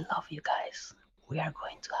 I love you guys. We are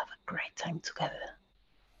going to have a great time together.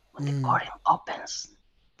 When the curtain opens,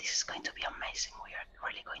 this is going to be amazing. We are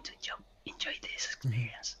really going to enjoy this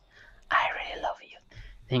experience. I really love you.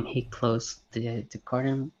 Then he closed the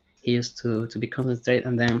curtain. He used to be concentrated,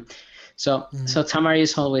 and then so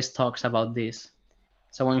Tamariz always talks about this.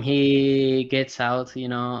 So when he gets out,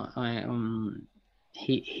 he's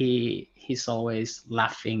always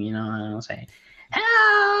laughing, and saying,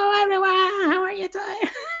 "Hello, everyone. How are you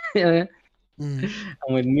doing?" And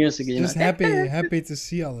with music, just happy to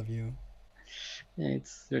see all of you. Yeah,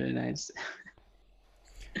 it's really nice.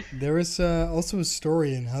 There is also a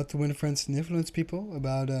story in How to Win Friends and Influence People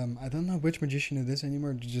about I don't know which magician it is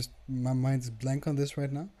anymore. Just my mind is blank on this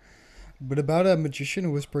right now. But about a magician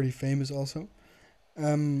who was pretty famous also,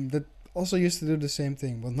 that also used to do the same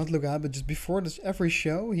thing. Well, not look out, but just before every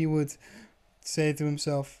show, he would say to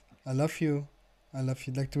himself, "I love you, I love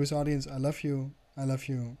you," like to his audience, "I love you, I love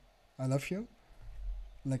you, I love you,"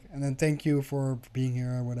 like, and then thank you for being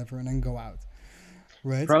here or whatever, and then go out.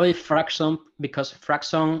 Right. Probably Fraxon, because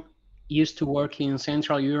Fraxon used to work in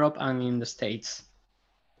Central Europe and in the States.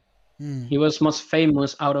 He was most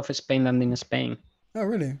famous out of Spain than in Spain. Oh,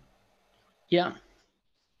 really? Yeah.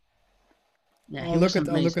 I'll look it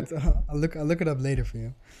up later for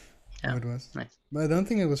you. Yeah, how it was. Nice. But I don't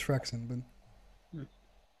think it was Fraxon, but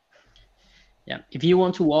Yeah, if you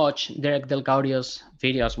want to watch Derek Delgaudio's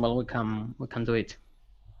videos, well, we can do it.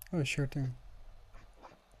 Oh, sure thing.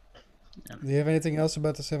 Yeah. Do you have anything else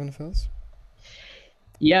about the seven fields?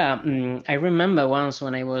 Yeah, I remember once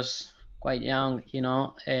when I was quite young,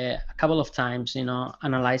 a couple of times,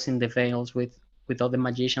 analyzing the veils with other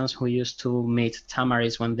magicians who used to meet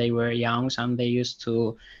Tamariz when they were young, and they used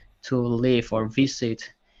to live or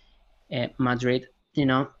visit Madrid,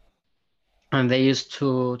 and they used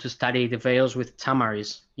to study the veils with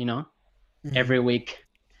Tamariz, Mm. every week.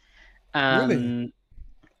 Really? And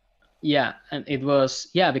yeah, and it was,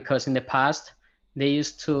 yeah, because in the past they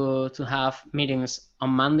used to have meetings on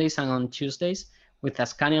Mondays and on Tuesdays with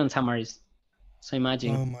Ascani and Tamariz. So Oh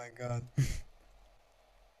imagine, my god.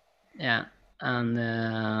 yeah, and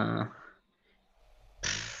the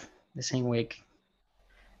same week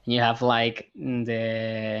you have like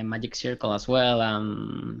the magic circle as well.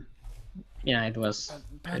 Yeah, it was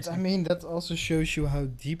But I crazy. mean, that also shows you how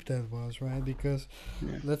deep that was, right? Because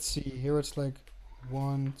Yeah. let's see, here it's like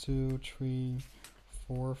 1, 2, 3,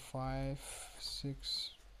 4, 5,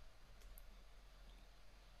 6,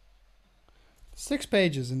 6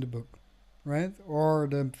 pages in the book, right? Or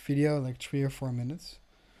the video, like 3 or 4 minutes.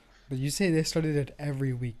 But you say they studied it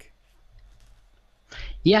every week.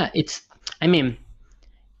 Yeah, I mean,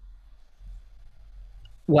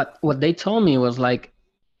 what they told me was like,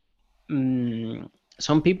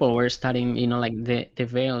 some people were studying, like the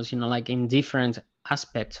veils, like in different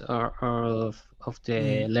aspects of the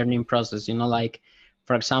Mm. learning process, like,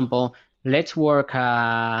 for example, let's work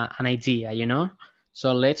an idea,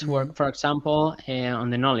 so let's Mm. work, for example, on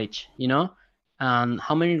the knowledge, and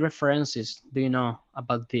how many references do you know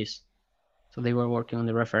about this? So they were working on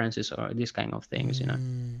the references or these kind of things.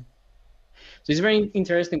 Mm. So it's very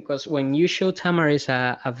interesting because when you show Tamaris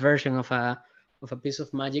a version of a piece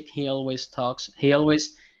of magic, he always talks. He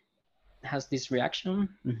always has this reaction.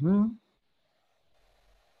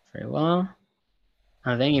 Very well.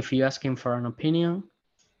 And then if you ask him for an opinion,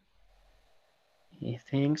 he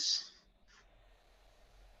thinks,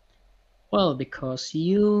 well, because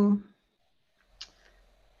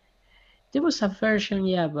there was a version,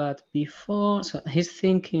 yeah, but before. So he's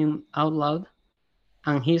thinking out loud,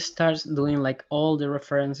 and he starts doing like all the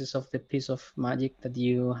references of the piece of magic that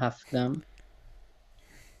you have done,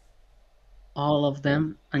 all of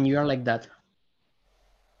them, and you are like that,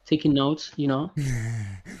 taking notes,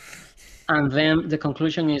 and then the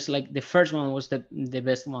conclusion is like the first one was the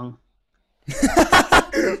best one,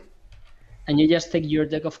 and you just take your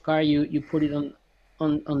deck of cards, you put it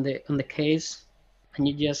on the case, and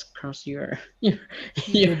you just cross your Go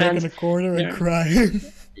back in hands the corner and there. cry.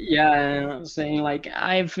 Yeah, saying like,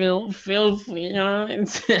 I feel filthy,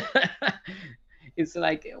 it's it's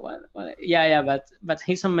like, what, yeah, but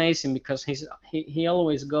he's amazing because he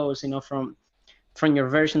always goes, from your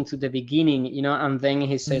version to the beginning, and then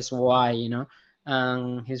he Mm. says why,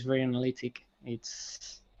 and he's very analytic.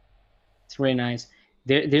 It's really nice.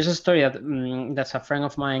 There's a story that's a friend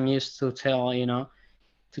of mine used to tell,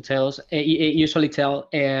 to tell us, usually tell,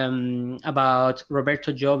 about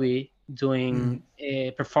Roberto Jovi Mm. doing,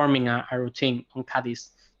 performing a routine on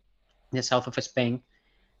Cadiz, the south of Spain.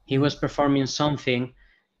 He Mm. was performing something.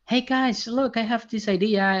 Hey guys, look, I have this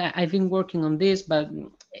idea. I've been working on this, but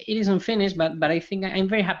it isn't finished. But I think I'm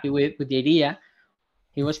very happy with the idea.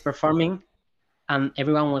 He was performing, and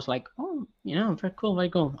everyone was like, "Oh, very cool, very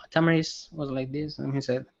cool." Tamaris was like this, and he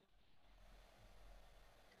said,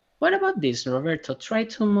 "What about this, Roberto? Try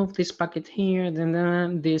to move this packet here,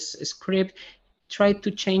 then this script. Try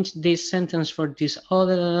to change this sentence for this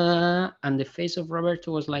other." And the face of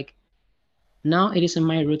Roberto was like, "Now it isn't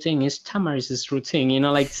my routine, it's Tamaris's routine.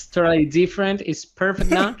 Like it's totally different. It's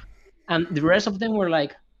perfect now." And the rest of them were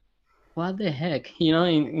like, "What the heck?"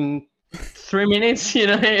 In 3 minutes,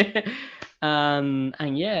 and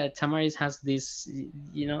yeah, Tamaris has this,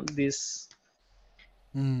 these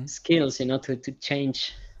Mm. skills, to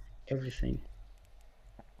change everything.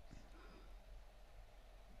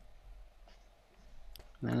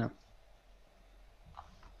 I don't know.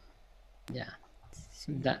 Yeah,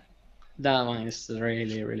 See, that one is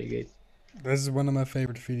really, really good. this is one of my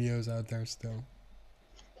favorite videos out there still.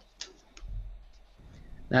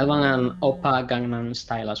 That one and Oppa Gangnam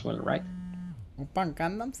Style as well, right? Oppa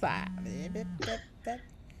Gangnam Style.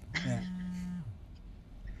 Yeah.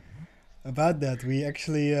 About that, we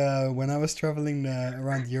actually, when I was traveling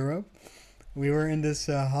around Europe, we were in this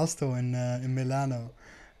hostel in Milano,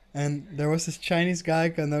 and there was this Chinese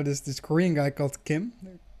guy, no, this Korean guy called Kim,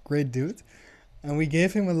 great dude, and we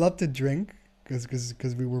gave him a lot to drink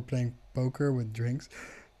because we were playing poker with drinks,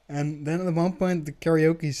 And then at one point the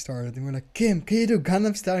karaoke started, and we're like, Kim, can you do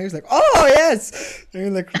Gangnam Style? He was like, oh yes, and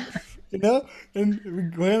we're like, you know, and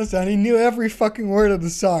Gangnam Style. He knew every fucking word of the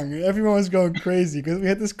song, and everyone was going crazy because we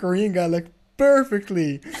had this Korean guy like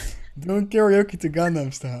perfectly doing karaoke to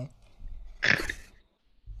Gangnam Style.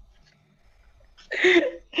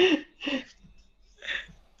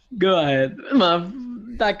 Go ahead,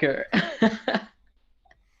 Tucker.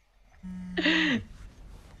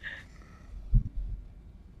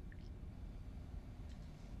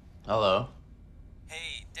 Hello.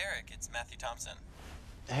 Hey, Derek, it's Matthew Thompson.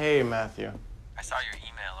 Hey, Matthew. I saw your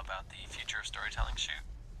email about the Future of Storytelling shoot.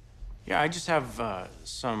 Yeah, I just have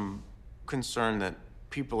some concern that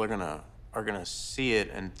people are gonna see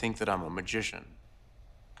it and think that I'm a magician.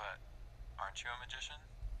 But aren't you a magician?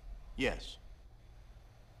 Yes.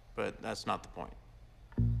 But that's not the point.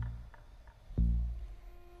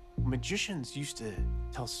 Magicians used to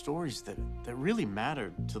tell stories that really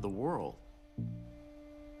mattered to the world.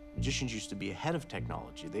 Magicians used to be ahead of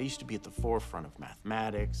technology. They used to be at the forefront of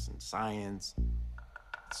mathematics and science.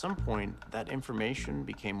 At some point, that information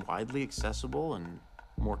became widely accessible and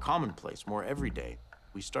more commonplace, more everyday.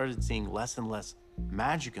 We started seeing less and less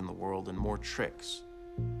magic in the world and more tricks.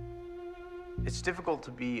 It's difficult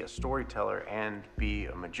to be a storyteller and be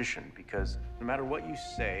a magician because no matter what you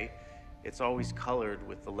say, it's always colored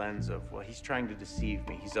with the lens of, well, he's trying to deceive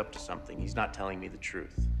me. He's up to something. He's not telling me the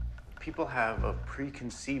truth. People have a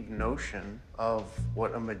preconceived notion of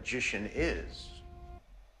what a magician is.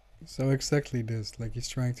 So exactly this, like he's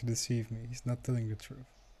trying to deceive me. He's not telling the truth.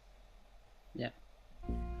 Yeah.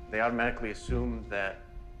 They automatically assume that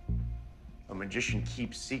a magician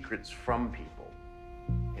keeps secrets from people.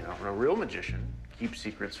 You know, and a real magician keeps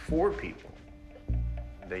secrets for people.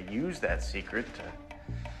 They use that secret to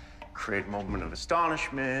create a moment of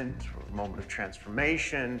astonishment or a moment of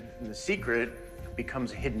transformation, and the secret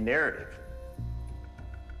becomes a hidden narrative.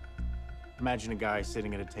 Imagine a guy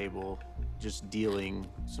sitting at a table just dealing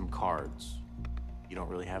some cards. You don't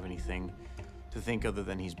really have anything to think other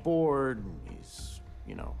than he's bored and he's,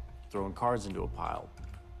 you know, throwing cards into a pile.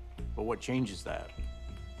 But what changes that?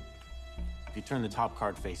 If you turn the top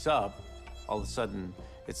card face up, all of a sudden,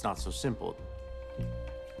 it's not so simple.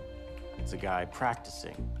 It's a guy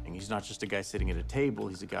practicing, and he's not just a guy sitting at a table,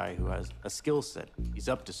 he's a guy who has a skill set. He's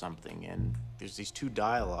up to something, and there's these two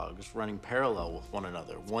dialogues running parallel with one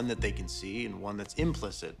another, one that they can see and one that's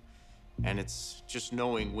implicit. And it's just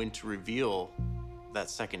knowing when to reveal that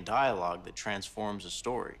second dialogue that transforms a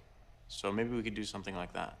story. So maybe we could do something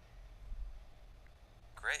like that.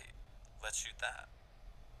 Great. Let's shoot that.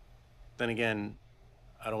 Then again,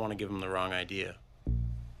 I don't want to give him the wrong idea.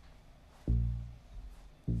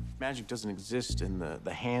 Magic doesn't exist in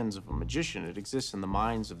the hands of a magician. It exists in the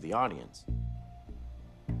minds of the audience.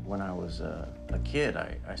 When I was a kid,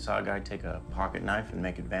 I saw a guy take a pocket knife and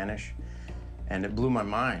make it vanish, and it blew my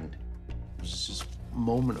mind. It was this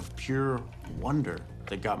moment of pure wonder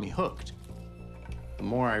that got me hooked. The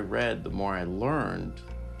more I read, the more I learned,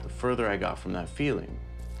 the further I got from that feeling.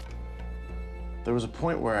 There was a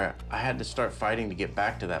point where I had to start fighting to get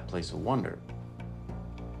back to that place of wonder.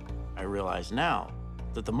 I realize now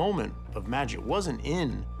that the moment of magic wasn't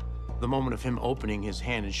in the moment of him opening his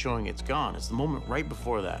hand and showing it's gone. It's the moment right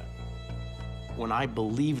before that, when I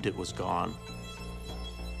believed it was gone,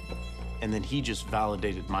 and then he just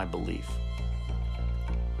validated my belief.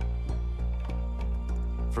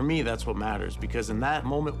 For me, that's what matters, because in that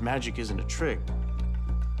moment, magic isn't a trick.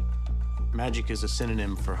 Magic is a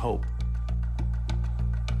synonym for hope.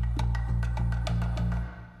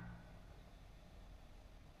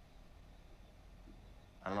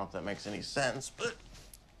 I don't know if that makes any sense, but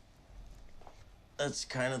that's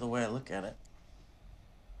kind of the way I look at it.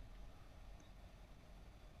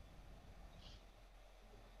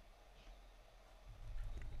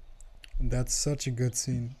 That's such a good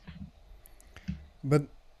scene. But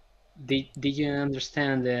Did you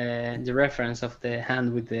understand the reference of the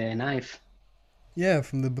hand with the knife? yeah,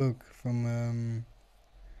 from the book, from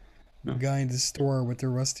the guy in the store with the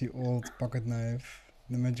rusty old pocket knife,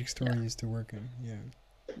 the magic store he used to work in. Yeah.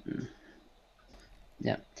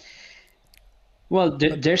 Yeah. Well,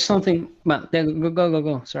 there's something. Well,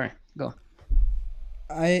 go. Sorry, go.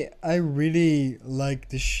 I really like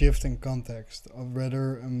the shift in context of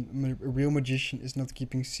whether a real magician is not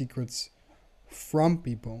keeping secrets from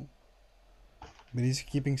people, but he's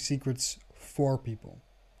keeping secrets for people.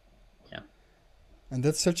 Yeah. And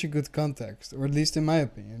that's such a good context, or at least in my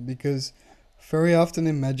opinion, because very often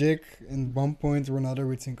in magic, in one point or another,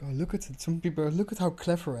 we think, oh, look at it. Some people, look at how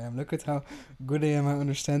clever I am. Look at how good I am. I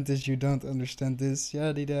understand this. You don't understand this.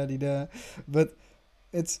 Yeah, da da da. But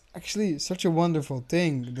it's actually such a wonderful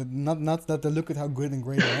thing that not that they look at how good and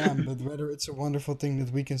great I am, but rather it's a wonderful thing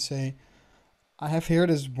that we can say, I have here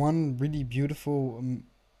this one really beautiful,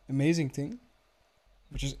 amazing thing,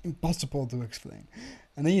 which is impossible to explain,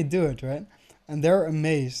 and then you do it, right? And they're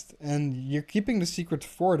amazed, and you're keeping the secret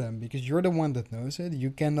for them because you're the one that knows it.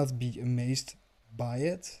 You cannot be amazed by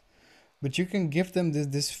it, but you can give them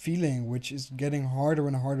this feeling, which is getting harder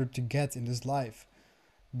and harder to get in this life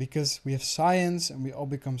because we have science and we all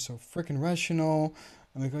become so freaking rational,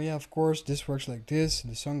 and we go, yeah, of course this works like this,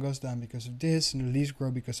 and the sun goes down because of this, and the leaves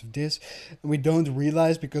grow because of this, and we don't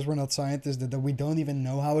realize because we're not scientists that we don't even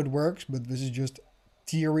know how it works, but this is just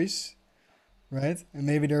theories, right? And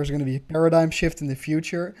maybe there's going to be a paradigm shift in the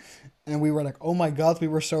future, and we were like, oh my god, we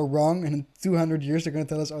were so wrong, and in 200 years they're going to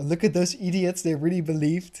tell us, oh, look at those idiots, they really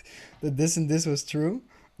believed that this and this was true.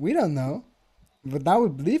 We don't know, but now we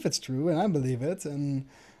believe it's true, and I believe it, and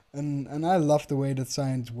I love the way that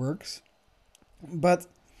science works. But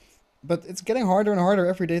it's getting harder and harder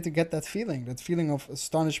every day to get that feeling of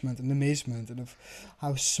astonishment and amazement, and of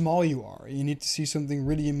how small you are. You need to see something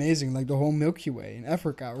really amazing, like the whole Milky Way in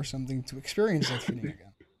Africa or something, to experience that feeling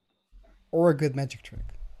again, or a good magic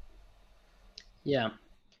trick. Yeah,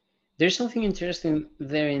 there's something interesting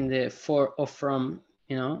there in the for or from,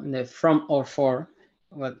 in the from or for,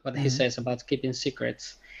 what he says about keeping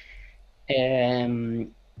secrets,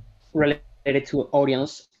 related to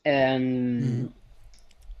audience, and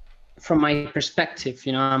from my perspective,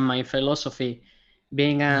 and my philosophy,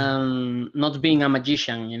 being not being a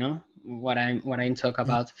magician, what I talk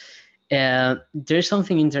about. There's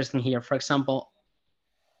something interesting here. For example,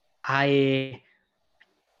 I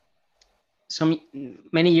some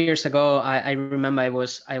many years ago, I remember I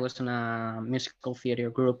was in a musical theater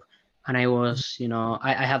group, and I was,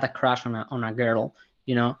 I had a crush on a girl,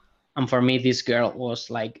 and for me this girl was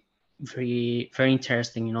like very very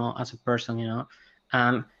interesting, as a person,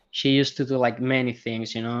 and she used to do like many things,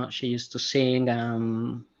 she used to sing,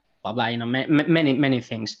 blah blah, many many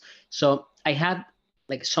things. So I had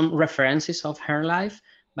like some references of her life,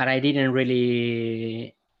 but I didn't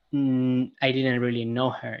really know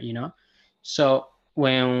her, so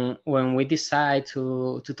when we decide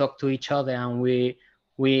to talk to each other, and we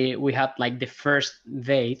had like the first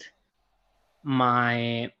date,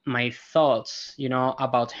 my thoughts,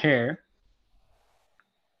 about her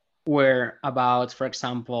were about, for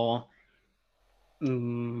example,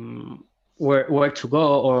 where to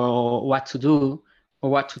go, or what to do, or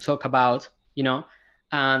what to talk about, and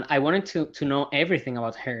I wanted to know everything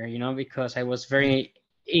about her, because I was very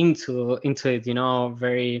into it,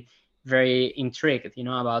 very very intrigued,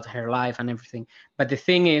 about her life and everything. But the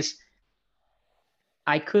thing is,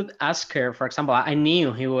 I could ask her, for example, I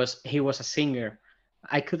knew he was a singer.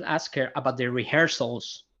 I could ask her about the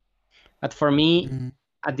rehearsals, but for me,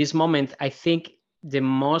 at this moment, I think the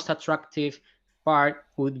most attractive part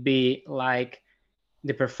would be like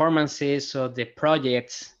the performances or the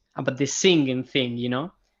projects, about the singing thing,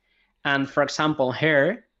 And for example,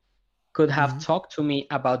 her could have talked to me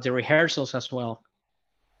about the rehearsals as well.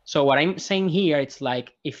 So what I'm saying here, it's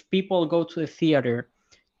like, if people go to the theater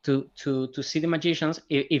to see the magicians,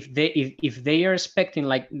 if they are expecting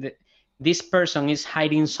like this person is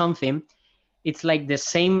hiding something, it's like the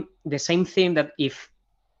same thing that if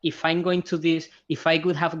I'm going to this, if I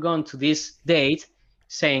could have gone to this date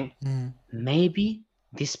saying, maybe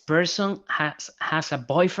this person has a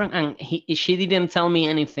boyfriend and she didn't tell me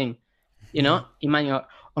anything, Emmanuel,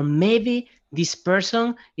 or maybe this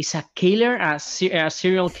person is a killer, a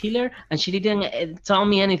serial killer, and she didn't tell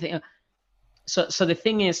me anything. So the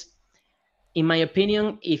thing is, in my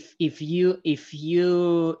opinion, if you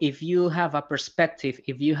have a perspective,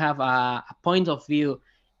 if you have a point of view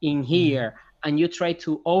in here, and you try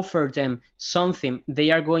to offer them something,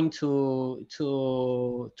 they are going to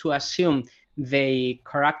assume the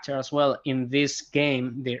character as well in this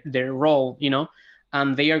game, their role,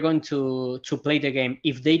 and they are going to play the game.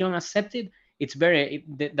 If they don't accept it, it's very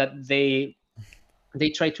that they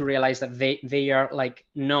try to realize that they are like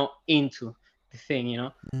not into the thing,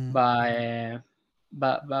 but I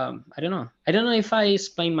don't know if I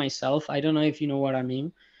explain myself. I don't know if you know what I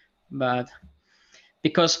mean, but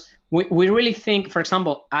because we really think, for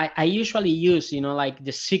example, I usually use, like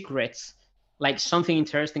the secrets, like something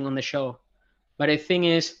interesting on the show. But the thing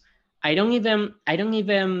is, I don't even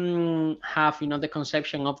have, the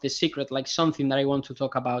conception of the secret like something that I want to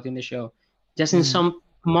talk about in the show, just in some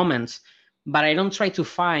moments. But I don't try to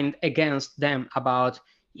find against them about,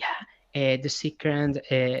 the secret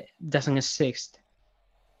doesn't exist.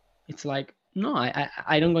 It's like, no,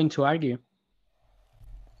 I don't going to argue.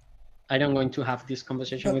 I don't going to have this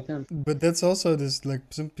conversation with them. But that's also this, like,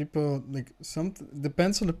 some people, like, some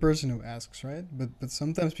depends on the person who asks, right? But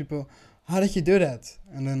sometimes people, how did you do that?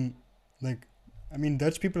 And then, like, I mean,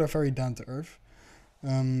 Dutch people are very down to earth.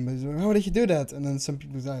 But it's like, how did you do that? And then some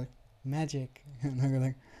people are like, magic. And I'm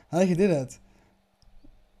like, how did you do that?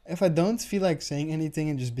 If I don't feel like saying anything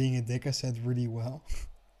and just being a dick, I said really well.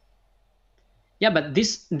 Yeah, but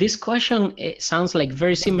this question, it sounds like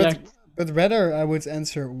very similar. But rather, I would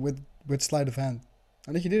answer with sleight of hand.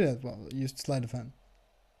 How did you do that? Well, I used sleight of hand.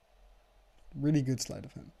 Really good sleight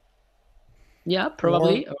of hand. Yeah,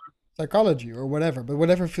 probably. Or psychology or whatever. But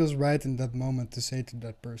whatever feels right in that moment to say to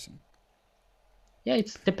that person. Yeah,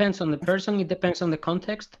 it depends on the person. It depends on the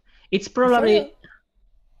context. It's Fair. probably.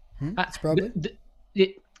 It's probably.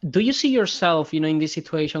 Do you see yourself, in this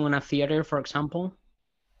situation on a theater, for example?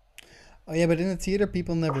 Oh yeah, but in the theater,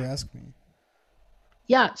 people never ask me.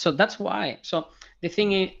 Yeah, so that's why. So the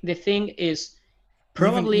thing is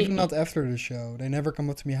probably Even not after the show, they never come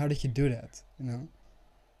up to me. How did you do that? You know.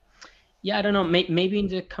 Yeah, I don't know. Maybe in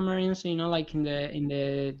the camarins, like in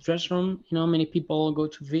the dress room, many people go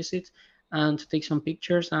to visit and to take some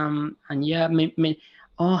pictures. And yeah,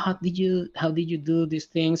 oh, how did you do these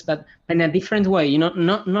things? But in a different way,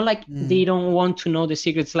 not like they don't want to know the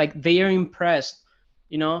secrets. Like they are impressed,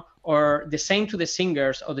 or the same to the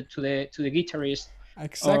singers or to the guitarist.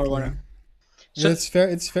 Exactly. So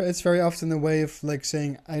it's very often a way of like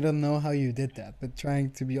saying, I don't know how you did that, but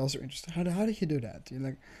trying to be also interested. How did you do that? You're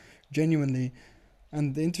like, genuinely.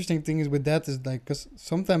 And the interesting thing is with that is like, because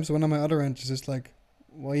sometimes one of my other answers is like,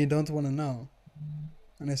 well, you don't want to know.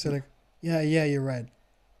 And I say like, yeah, you're right.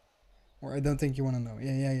 Or I don't think you want to know.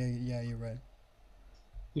 Yeah, you're right.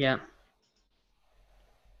 yeah.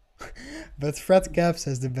 But Fred Caps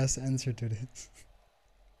has the best answer to this.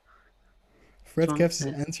 Fred Caps'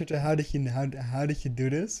 answer to how did you do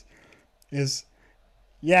this is,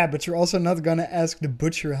 yeah, but you're also not gonna ask the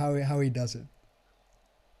butcher how he does it.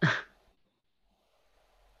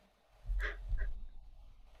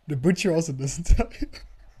 The butcher also doesn't tell you.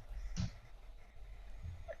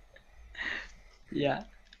 Yeah.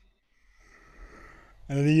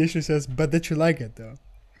 And then he usually says, but did you like it though?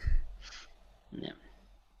 Yeah.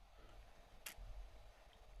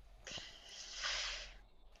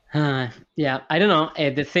 Yeah, I don't know.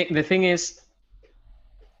 The thing is,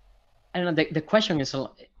 I don't know. The question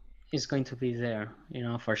is going to be there,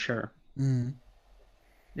 for sure.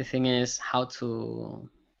 The thing is how to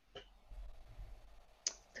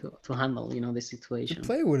handle, the situation. To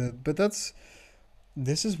play with it, but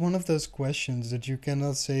this is one of those questions that you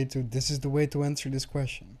cannot say to, this is the way to answer this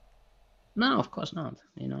question. No, of course not.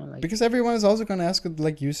 Like, because everyone is also gonna ask it,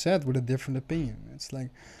 like you said, with a different opinion. It's like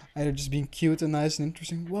either just being cute and nice and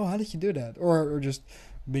interesting. Whoa, how did you do that? Or just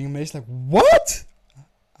being amazed, like, what?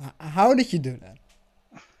 How did you do that?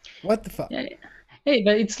 What the fuck? Yeah. Hey,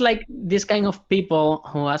 but it's like this kind of people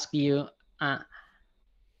who ask you, how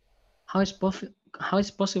is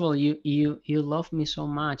possible you love me so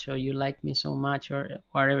much, or you like me so much, or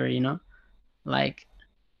whatever, like,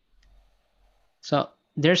 so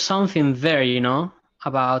there's something there,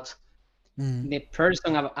 about the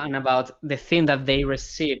person and about the thing that they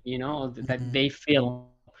receive, that they feel.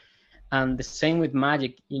 And the same with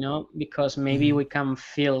magic, because maybe we can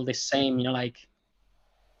feel the same, like,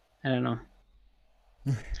 I don't know.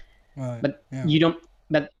 Right. But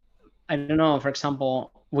but I don't know, for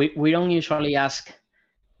example, we don't usually ask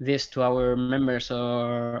this to our members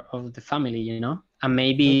or of the family, and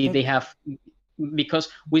maybe they have, because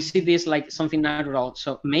we see this like something natural.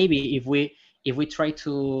 So maybe if we try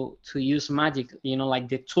to use magic, like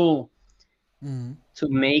the tool to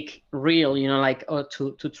make real, like, or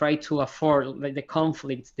to try to afford like the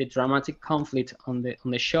conflict, the dramatic conflict on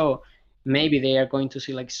the show, maybe they are going to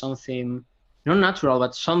see like something not natural,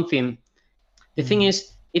 but something. The thing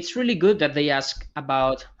is, it's really good that they ask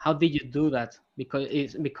about how did you do that, because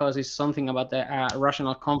it's something about the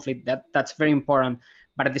rational conflict that's very important.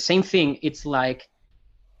 But at the same thing, it's like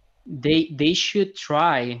they should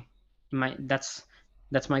try. That's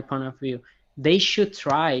my point of view. They should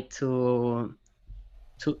try to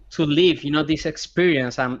live, this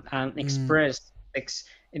experience and express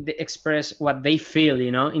what they feel,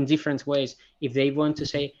 in different ways. If they want to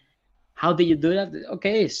say, how do you do that?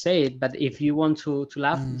 Okay, say it. But if you want to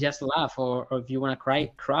laugh, just laugh. Or if you want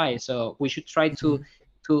to cry. So we should try to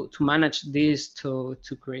manage this to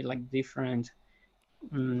create like different,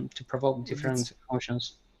 to provoke different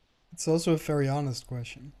emotions. It's also a very honest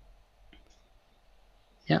question.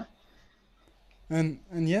 Yeah. And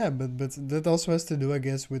yeah, but that also has to do, I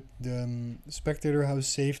guess, with the spectator, how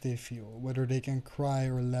safe they feel, whether they can cry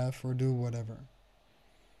or laugh or do whatever.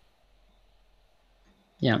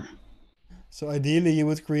 Yeah. So ideally, you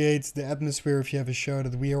would create the atmosphere if you have a show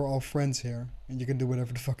that we are all friends here, and you can do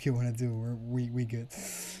whatever the fuck you want to do. We good,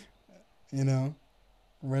 you know.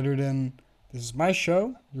 Rather than this is my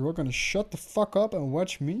show, you're all gonna shut the fuck up and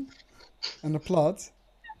watch me and applaud.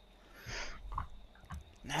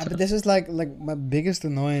 Nah, but this is like my biggest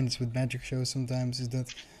annoyance with magic shows sometimes is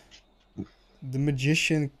that the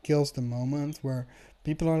magician kills the moment where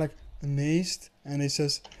people are like amazed and he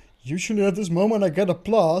says, usually at this moment I get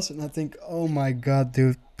applause, and I think, oh my god,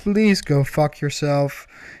 dude, please go fuck yourself.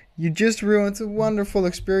 You just ruined a wonderful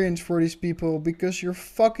experience for these people because your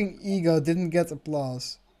fucking ego didn't get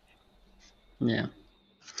applause. Yeah.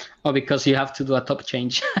 Oh, because you have to do a top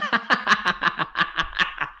change.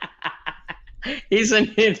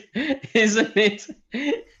 Isn't it? Isn't it?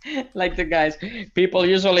 Like the guys, people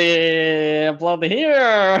usually applaud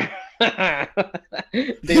here.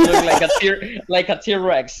 They look like a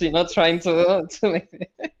T-Rex, you know, trying to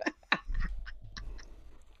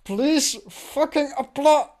Please fucking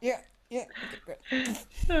applaud. Yeah, yeah.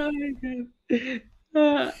 Oh my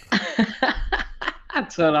god.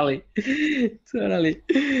 Totally. Totally.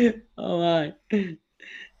 Oh my.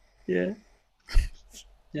 Yeah.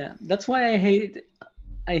 Yeah. That's why I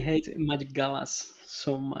hate Magic Galas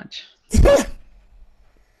so much.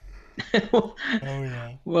 Oh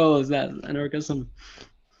yeah. What was that? An orgasm?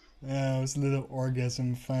 Yeah, it was a little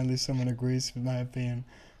orgasm. Finally, someone agrees with my opinion.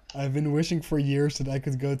 I've been wishing for years that I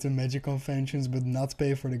could go to magic conventions but not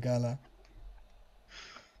pay for the gala.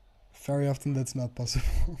 Very often that's not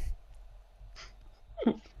possible.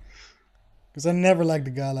 Because I never like the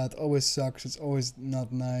gala. It always sucks. It's always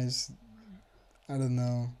not nice. I don't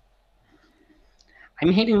know.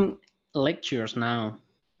 I'm hating lectures now.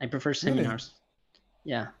 I prefer Really? seminars.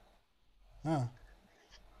 Yeah. Ah.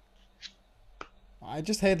 I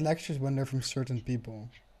just hate lectures when they're from certain people.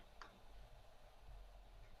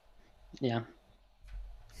 Yeah.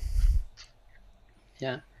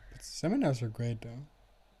 Yeah. But seminars are great though.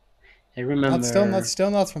 I remember.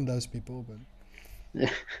 Still not from those people, but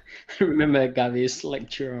I remember Gavi's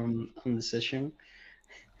lecture on the session.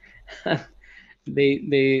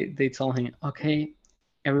 they told him, okay,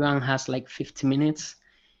 everyone has like 50 minutes.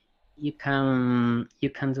 You can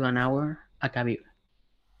do an hour. Gavi,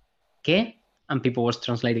 ¿qué? And people was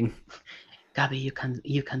translating. Gavi, you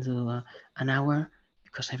can do an hour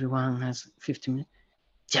because everyone has 50 minutes.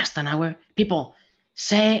 Just an hour. People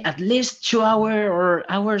say at least 2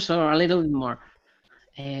 hours or a little bit more.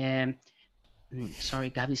 Sorry,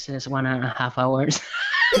 Gabi says 1.5 hours.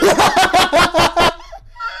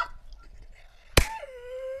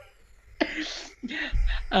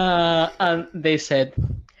 And they said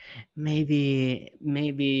maybe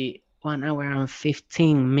 1 hour and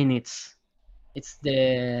 15 minutes. It's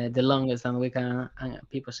the longest, and we can. And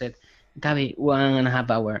people said, Gabi, 1.5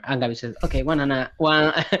 hour, and Gabi said, okay, 1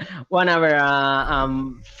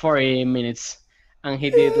 hour 40 minutes. And he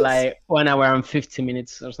did like 1 hour and 50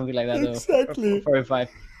 minutes or something like that. Exactly. Or 45.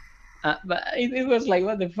 But it was like,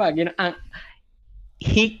 what the fuck, you know? And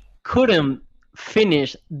he couldn't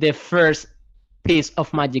finish the first piece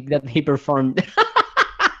of magic that he performed.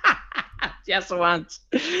 Just once,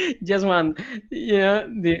 just one, you know,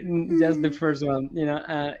 just the first one, you know.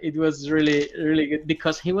 It was really, really good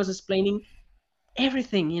because he was explaining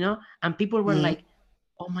everything, you know, and people were like,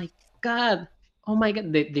 oh my god,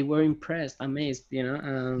 they were impressed, amazed, you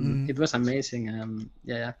know. It was amazing.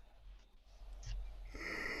 Yeah.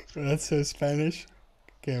 That's so Spanish.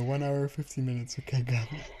 Okay, 1 hour 50 minutes. Okay, got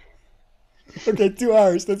it. Okay, 2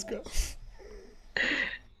 hours. Let's go.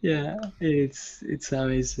 Yeah, it's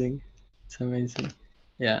amazing. It's amazing.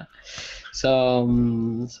 Yeah. So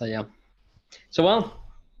yeah. So well,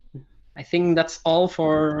 I think that's all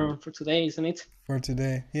for today, isn't it? For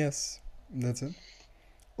today, yes, that's it.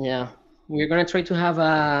 Yeah, we're gonna try to have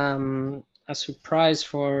a surprise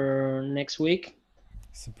for next week.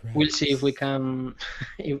 Surprise. We'll see if we can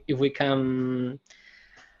if we can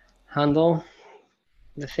handle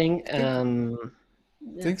the thing.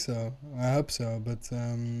 I think so. I hope so. But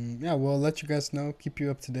yeah, we'll let you guys know. Keep you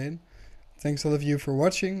up to date. Thanks all of you for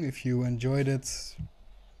watching. If you enjoyed it,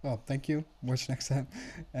 well, thank you. Watch next time,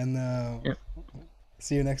 and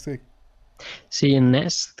see you next week. See you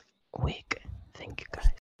next week. Thank you,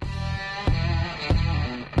 guys.